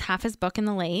loses half his book in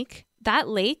the lake. That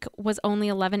lake was only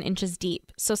 11 inches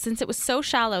deep. So since it was so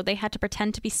shallow, they had to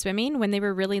pretend to be swimming when they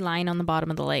were really lying on the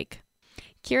bottom of the lake.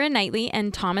 Keira Knightley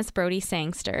and Thomas Brody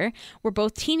Sangster were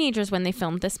both teenagers when they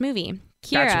filmed this movie.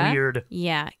 That's weird.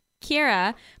 Yeah.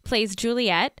 Keira plays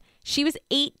Juliet. She was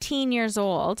 18 years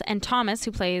old, and Thomas,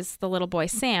 who plays the little boy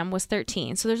Sam, was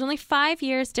 13. So there's only 5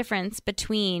 years difference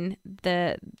between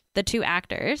the two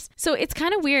actors. So it's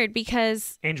kind of weird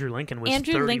because Andrew Lincoln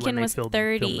was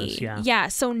 30. This, yeah.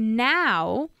 So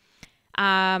now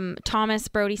Thomas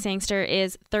Brody Sangster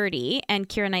is 30 and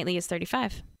Keira Knightley is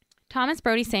 35. Thomas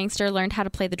Brody Sangster learned how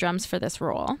to play the drums for this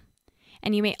role.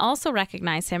 And you may also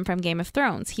recognize him from Game of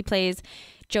Thrones. He plays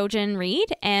Jojen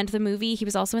Reed, and the movie he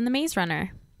was also in The Maze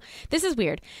Runner. This is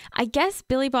weird. I guess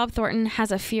Billy Bob Thornton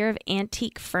has a fear of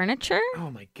antique furniture.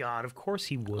 Oh my God, of course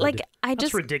he would.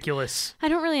 That's ridiculous. I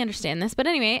don't really understand this. But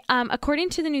anyway, according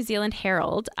to the New Zealand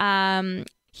Herald,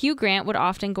 Hugh Grant would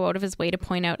often go out of his way to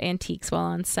point out antiques while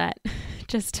on set.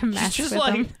 Just to mess with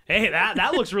them. Hey,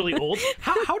 that looks really old.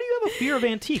 How do you have a fear of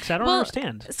antiques? I don't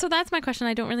understand. So that's my question.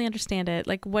 I don't really understand it.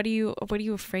 Like, what are you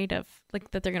afraid of?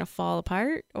 Like that they're gonna fall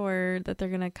apart or that they're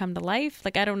gonna come to life?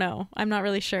 Like, I don't know. I'm not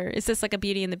really sure. Is this like a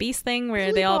Beauty and the Beast thing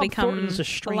where they all become Thornton's a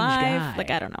strange alive? guy.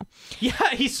 Like, I don't know. Yeah,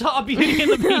 he saw Beauty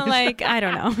and the Beast. Like, I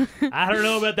don't know. I don't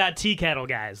know about that tea kettle,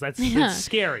 guys. That's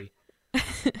scary.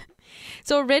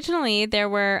 So originally, there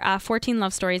were 14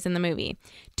 love stories in the movie.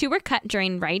 2 were cut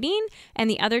during writing, and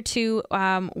the other 2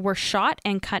 were shot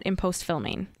and cut in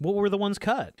post-filming. What were the ones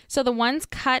cut? So the ones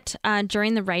cut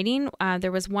during the writing,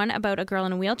 there was one about a girl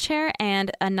in a wheelchair and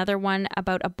another one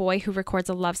about a boy who records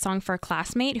a love song for a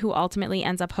classmate who ultimately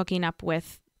ends up hooking up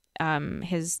with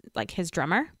his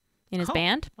drummer in his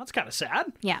band. That's kind of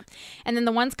sad. Yeah. And then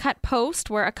the ones cut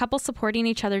post were a couple supporting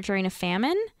each other during a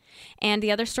famine. And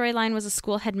the other storyline was a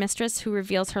school headmistress who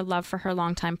reveals her love for her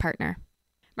longtime partner.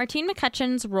 Martine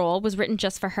McCutcheon's role was written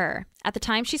just for her. At the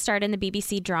time, she starred in the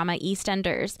BBC drama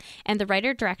EastEnders, and the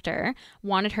writer-director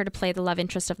wanted her to play the love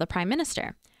interest of the Prime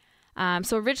Minister.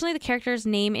 So originally, the character's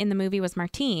name in the movie was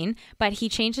Martine, but he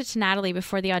changed it to Natalie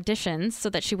before the auditions so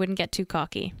that she wouldn't get too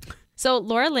cocky. So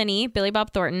Laura Linney, Billy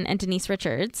Bob Thornton, and Denise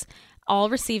Richards all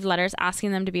received letters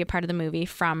asking them to be a part of the movie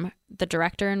from the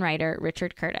director and writer,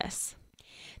 Richard Curtis.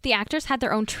 The actors had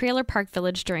their own trailer park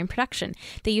village during production.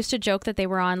 They used to joke that they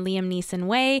were on Liam Neeson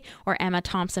Way or Emma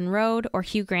Thompson Road or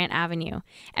Hugh Grant Avenue.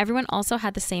 Everyone also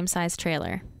had the same size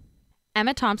trailer.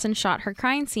 Emma Thompson shot her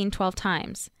crying scene 12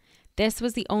 times. This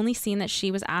was the only scene that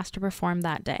she was asked to perform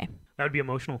that day. That would be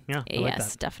emotional. Yeah, I yes, like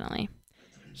that. Definitely.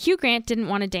 Hugh Grant didn't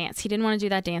want to dance. He didn't want to do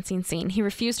that dancing scene. He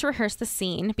refused to rehearse the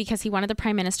scene because he wanted the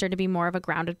Prime Minister to be more of a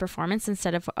grounded performance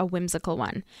instead of a whimsical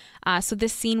one. So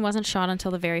this scene wasn't shot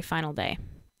until the very final day.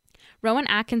 Rowan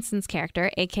Atkinson's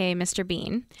character, aka Mr.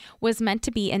 Bean, was meant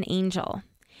to be an angel.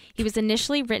 He was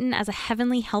initially written as a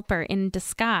heavenly helper in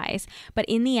disguise, but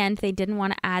in the end, they didn't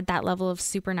want to add that level of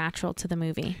supernatural to the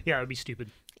movie. Yeah, it would be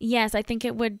stupid. Yes, I think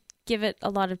it would give it a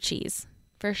lot of cheese,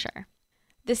 for sure.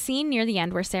 The scene near the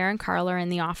end where Sarah and Carl are in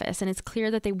the office and it's clear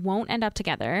that they won't end up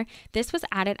together, this was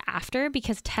added after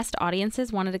because test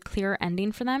audiences wanted a clearer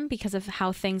ending for them because of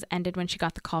how things ended when she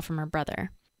got the call from her brother.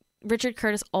 Richard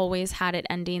Curtis always had it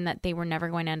ending that they were never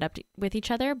going to end up with each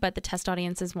other, but the test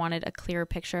audiences wanted a clearer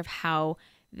picture of how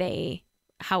they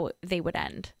would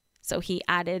end. So he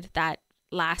added that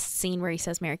last scene where he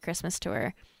says Merry Christmas to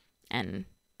her, and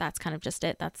that's kind of just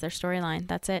it. That's their storyline.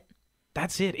 That's it.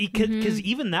 That's it. Because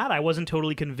even that, I wasn't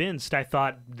totally convinced. I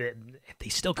thought that they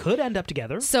still could end up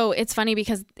together. So it's funny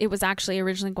because it was actually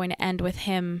originally going to end with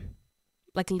him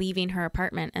like leaving her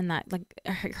apartment, and that like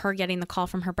her getting the call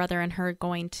from her brother and her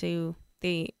going to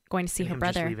see her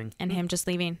brother and him just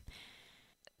leaving.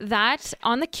 That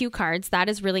on the cue cards, that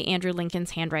is really Andrew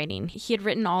Lincoln's handwriting. He had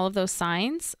written all of those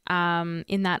signs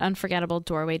in that unforgettable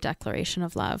doorway declaration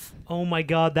of love. Oh my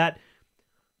God, that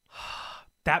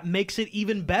makes it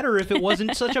even better if it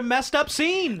wasn't such a messed up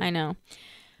scene. I know.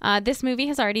 This movie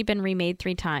has already been remade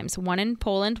 3 times. One in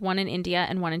Poland, one in India,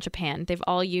 and one in Japan. They've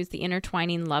all used the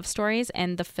intertwining love stories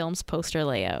and the film's poster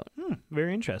layout.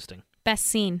 Very interesting. Best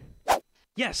scene.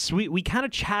 Yes, we kind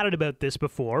of chatted about this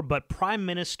before, but Prime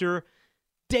Minister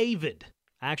David.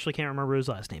 I actually can't remember his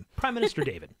last name. Prime Minister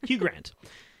David. Hugh Grant.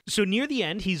 So near the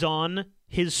end, he's on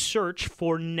his search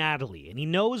for Natalie, and he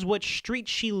knows what street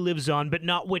she lives on, but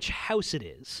not which house it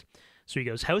is. So he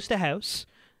goes house to house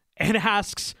and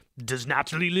asks, does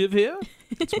Natalie live here?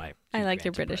 That's my I like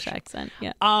your British accent.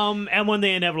 Yeah. And when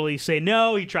they inevitably say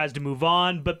no, he tries to move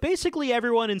on. But basically,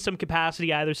 everyone in some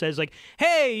capacity either says like,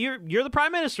 "Hey, you're the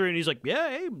Prime Minister," and he's like, "Yeah,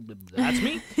 hey, that's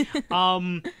me."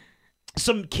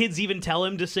 Some kids even tell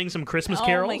him to sing some Christmas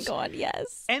carols. Oh my God,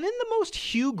 yes. And in the most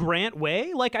Hugh Grant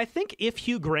way, like I think if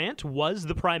Hugh Grant was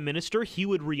the Prime Minister, he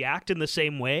would react in the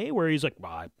same way, where he's like,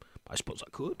 well, I suppose I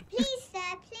could. Please, sir,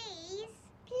 please.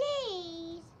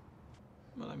 Please.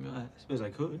 Well, I mean, I suppose I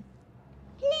could.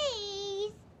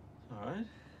 Please. All right.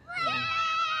 Hooray!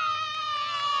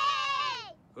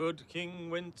 Good King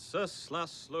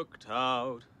Wenceslas looked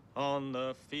out on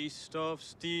the feast of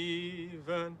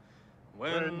Stephen.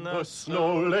 When the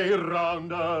snow lay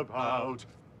round about,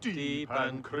 deep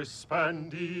and crisp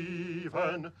and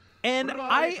even. And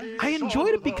I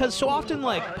enjoyed it because so often,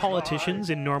 like, politicians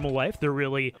in normal life, they're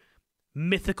really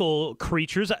mythical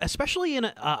creatures, especially in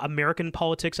American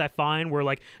politics, I find, where,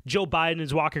 like, Joe Biden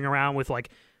is walking around with, like,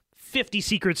 50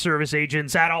 Secret Service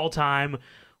agents at all time,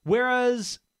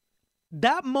 whereas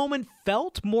that moment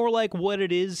felt more like what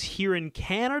it is here in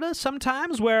Canada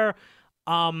sometimes, where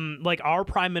like our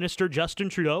Prime Minister, Justin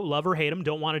Trudeau, love or hate him,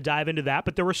 don't want to dive into that,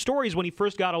 but there were stories when he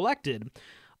first got elected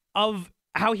of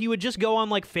how he would just go on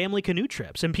like family canoe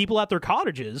trips and people at their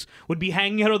cottages would be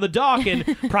hanging out on the dock and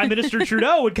Prime Minister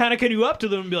Trudeau would kind of canoe up to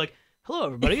them and be like, hello,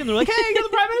 everybody. And they're like, hey, you're the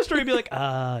Prime Minister. He'd be like,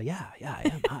 yeah,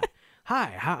 I am.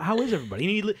 Hi, how is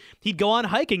everybody? And he'd go on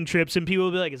hiking trips and people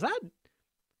would be like, is that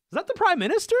the Prime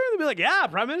Minister? And they'd be like, yeah,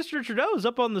 Prime Minister Trudeau's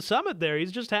up on the summit there.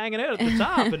 He's just hanging out at the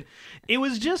top. And it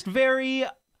was just very,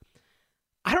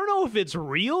 I don't know if it's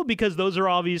real because those are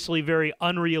obviously very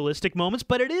unrealistic moments,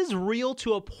 but it is real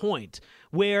to a point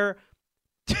where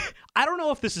I don't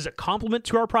know if this is a compliment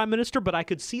to our Prime Minister, but I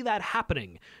could see that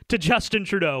happening to Justin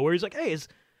Trudeau where he's like, hey,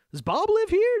 does Bob live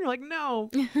here? And you're like, no,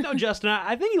 Justin.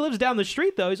 I think he lives down the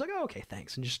street, though. He's like, oh, okay,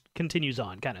 thanks, and just continues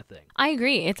on kind of thing. I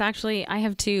agree. It's actually, I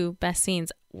have 2 best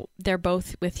scenes. They're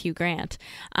both with Hugh Grant.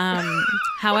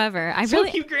 However,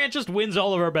 Hugh Grant just wins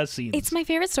all of our best scenes. It's my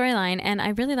favorite storyline, and I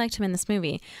really liked him in this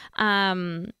movie.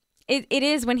 It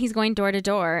is when he's going door to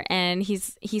door, and he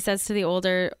says to the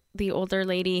older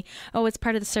lady, oh, it's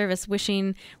part of the service,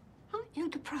 wishing... Aren't you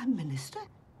the Prime Minister?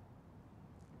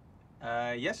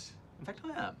 Yes. In fact,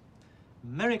 I am.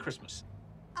 Merry Christmas.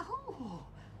 Oh.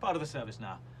 Part of the service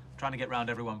now. Trying to get round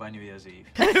everyone by New Year's Eve.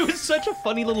 It was such a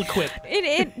funny little quip.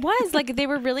 It was. Like, they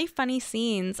were really funny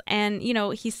scenes. And, you know,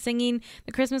 he's singing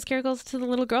the Christmas carols to the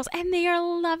little girls, and they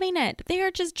are loving it. They are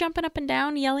just jumping up and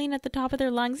down, yelling at the top of their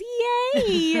lungs,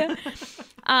 yay!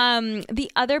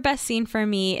 The other best scene for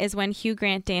me is when Hugh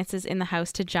Grant dances in the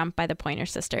house to Jump by the Pointer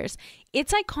Sisters.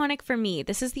 It's iconic for me.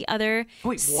 This is the other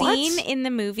scene in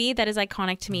the movie that is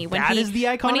iconic to me. That is the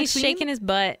iconic when he's scene? shaking his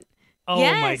butt. Oh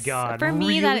yes, my God. For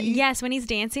me, Really? when he's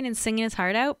dancing and singing his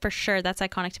heart out, for sure, that's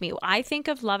iconic to me. I think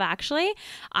of Love Actually.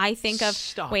 I think of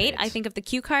I think of the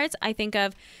cue cards. I think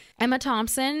of Emma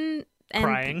Thompson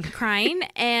and crying,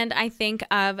 and I think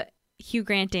of Hugh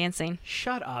Grant dancing.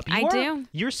 Shut up. I do.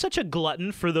 You're such a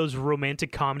glutton for those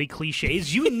romantic comedy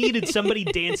cliches. You needed somebody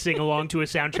dancing along to a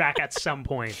soundtrack at some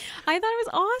point. I thought it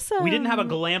was awesome. We didn't have a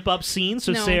glamp up scene,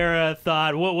 so No. Sarah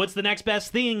thought, what's the next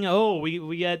best thing? Oh,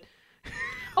 we get...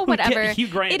 Oh, whatever. Hugh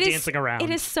Grant dancing around. It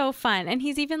is so fun, and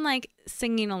he's even like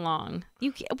singing along.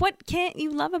 What can't you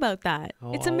love about that?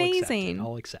 Oh, It's amazing.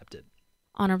 I'll accept it.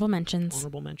 Honorable mentions.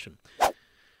 Honorable mention.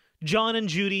 John and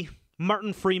Judy,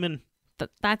 Martin Freeman.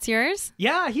 That's yours?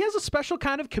 Yeah, he has a special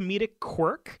kind of comedic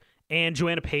quirk, and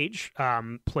Joanna Page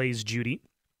plays Judy.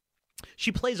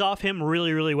 She plays off him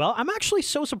really, really well. I'm actually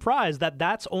so surprised that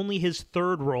that's only his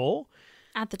third role.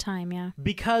 At the time, yeah.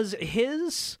 Because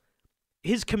his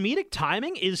comedic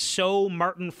timing is so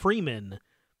Martin Freeman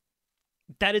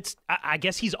that it's, I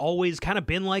guess he's always kind of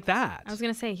been like that. I was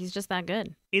going to say, he's just that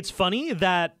good. It's funny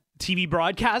that TV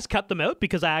broadcasts cut them out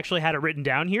because I actually had it written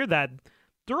down here that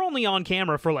they're only on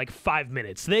camera for like 5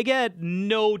 minutes. They get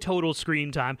no total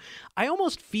screen time. I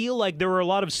almost feel like there were a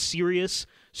lot of serious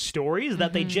stories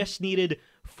that they just needed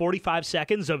 45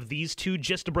 seconds of these two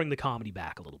just to bring the comedy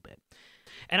back a little bit.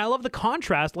 And I love the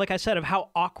contrast, like I said, of how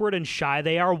awkward and shy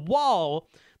they are while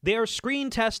they are screen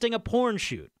testing a porn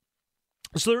shoot.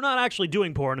 So they're not actually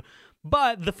doing porn,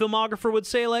 but the filmographer would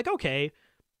say, like, okay,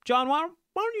 John, why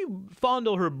don't you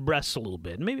fondle her breasts a little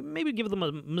bit? Maybe give them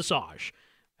a massage.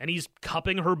 And he's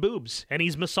cupping her boobs, and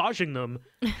he's massaging them.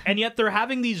 And yet they're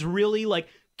having these really, like,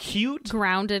 cute...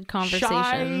 grounded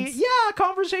conversations.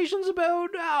 Conversations about,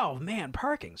 oh, man,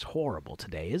 parking's horrible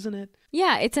today, isn't it?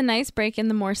 Yeah, it's a nice break in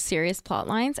the more serious plot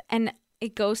lines, and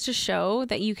it goes to show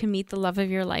that you can meet the love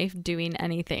of your life doing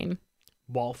anything.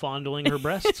 While fondling her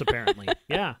breasts, apparently.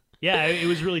 Yeah, it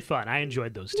was really fun. I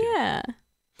enjoyed those two. Yeah.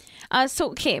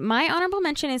 Okay, my honorable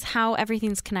mention is how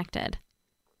everything's connected.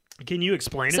 Can you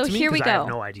explain it to me? So here we go. I have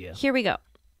no idea. Here we go.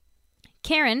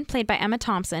 Karen, played by Emma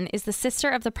Thompson, is the sister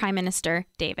of the Prime Minister,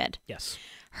 David. Yes.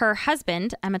 Her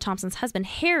husband, Emma Thompson's husband,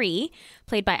 Harry,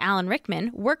 played by Alan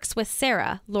Rickman, works with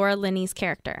Sarah, Laura Linney's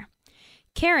character.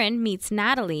 Karen meets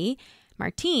Natalie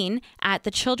Martine at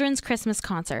the children's Christmas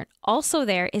concert. Also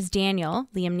there is Daniel,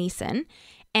 Liam Neeson,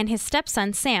 and his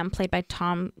stepson, Sam, played by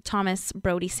Thomas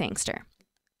Brody Sangster.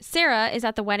 Sarah is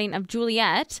at the wedding of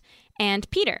Juliet and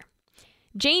Peter.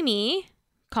 Jamie,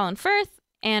 Colin Firth,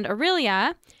 and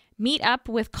Aurelia meet up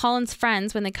with Colin's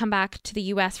friends when they come back to the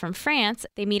U.S. from France.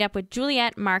 They meet up with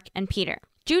Juliet, Mark, and Peter.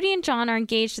 Judy and John are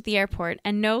engaged at the airport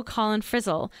and know Colin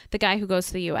Frizzle, the guy who goes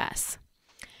to the U.S.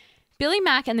 Billy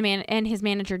Mack and his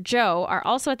manager Joe are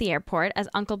also at the airport as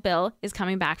Uncle Bill is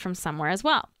coming back from somewhere as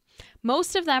well.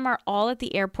 Most of them are all at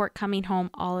the airport coming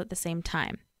home all at the same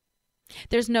time.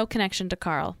 There's no connection to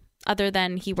Carl, other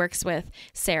than he works with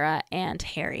Sarah and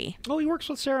Harry. Oh, he works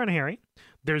with Sarah and Harry.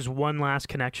 There's one last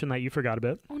connection that you forgot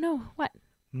about. Oh, no. What?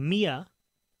 Mia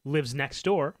lives next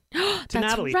door to That's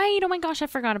Natalie. right. Oh, my gosh. I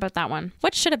forgot about that one.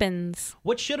 What should have been?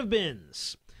 What should have been?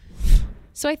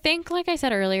 So I think, like I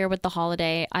said earlier with The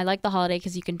Holiday, I like The Holiday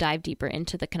because you can dive deeper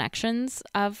into the connections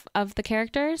of the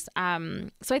characters.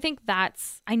 So I think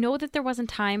I know that there wasn't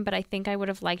time, but I think I would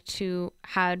have liked to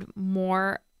had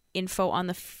more info on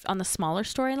the smaller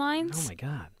storylines. Oh my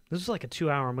God. This is like a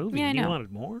 2-hour movie. Yeah, I know. You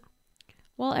wanted more?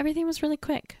 Well, everything was really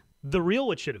quick. The real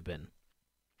what should have been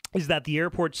is that the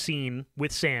airport scene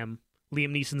with Sam,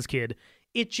 Liam Neeson's kid,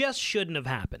 it just shouldn't have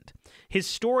happened. His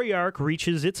story arc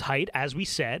reaches its height, as we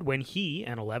said, when he,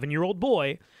 an 11-year-old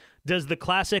boy, does the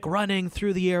classic running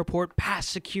through the airport past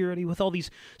security with all these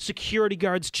security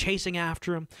guards chasing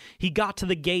after him. He got to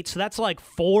the gate, so that's like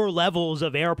 4 levels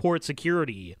of airport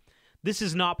security. This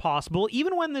is not possible.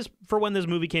 Even when this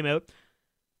movie came out,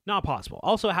 not possible.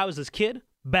 Also, how is this kid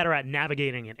better at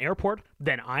navigating an airport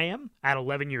than I am at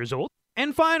 11 years old?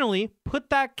 And finally, put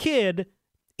that kid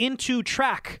into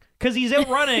track because he's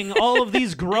outrunning all of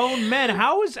these grown men.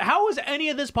 How is any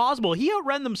of this possible? He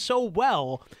outran them so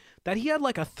well that he had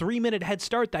like a 3-minute head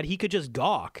start that he could just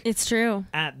gawk. It's true.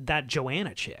 At that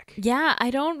Joanna chick. Yeah,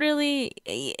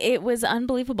 it was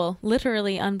unbelievable.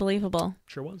 Literally unbelievable.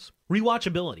 Sure was.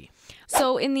 Rewatchability.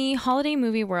 So in the holiday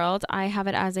movie world, I have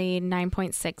it as a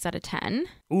 9.6 out of 10.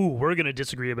 Ooh, we're going to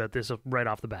disagree about this right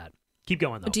off the bat. Keep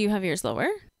going, though. Do you have yours lower?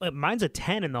 Mine's a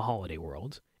 10 in the holiday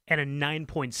world and a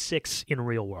 9.6 in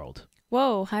real world.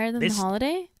 Whoa, higher than the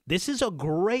holiday? This is a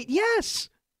great... Yes!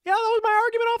 Yeah, that was my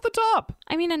argument off the top.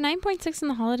 I mean, a 9.6 in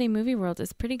the holiday movie world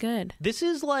is pretty good. This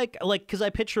is like, because I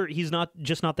picture he's not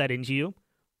that into you.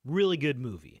 Really good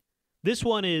movie. This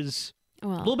one is a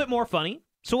little bit more funny.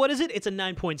 So what is it? It's a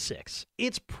 9.6.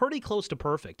 It's pretty close to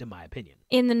perfect, in my opinion.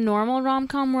 In the normal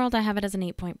rom-com world, I have it as an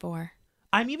 8.4.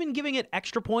 I'm even giving it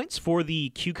extra points for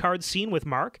the cue card scene with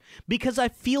Mark because I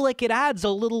feel like it adds a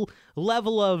little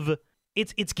level of...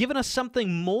 It's given us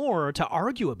something more to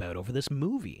argue about over this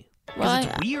movie. Because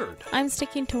it's weird. I'm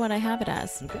sticking to what I have it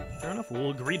as. Okay, fair enough.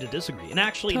 We'll agree to disagree. And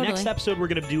actually, next episode, we're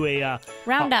going to do a...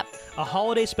 roundup. A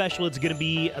holiday special. It's going to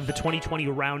be the 2020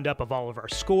 roundup of all of our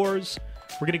scores.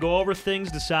 We're going to go over things,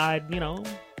 decide,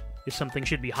 if something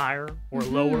should be higher or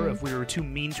lower, if we were too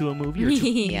mean to a movie or too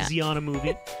easy on a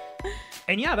movie.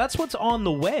 And yeah, that's what's on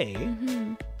the way.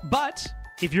 But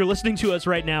if you're listening to us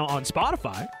right now on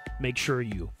Spotify... Make sure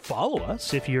you follow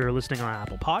us. If you're listening on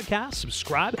Apple Podcasts,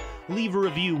 subscribe, leave a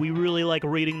review. We really like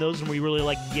reading those and we really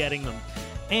like getting them.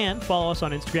 And follow us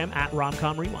on Instagram at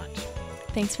RomcomRewind.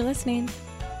 Thanks for listening.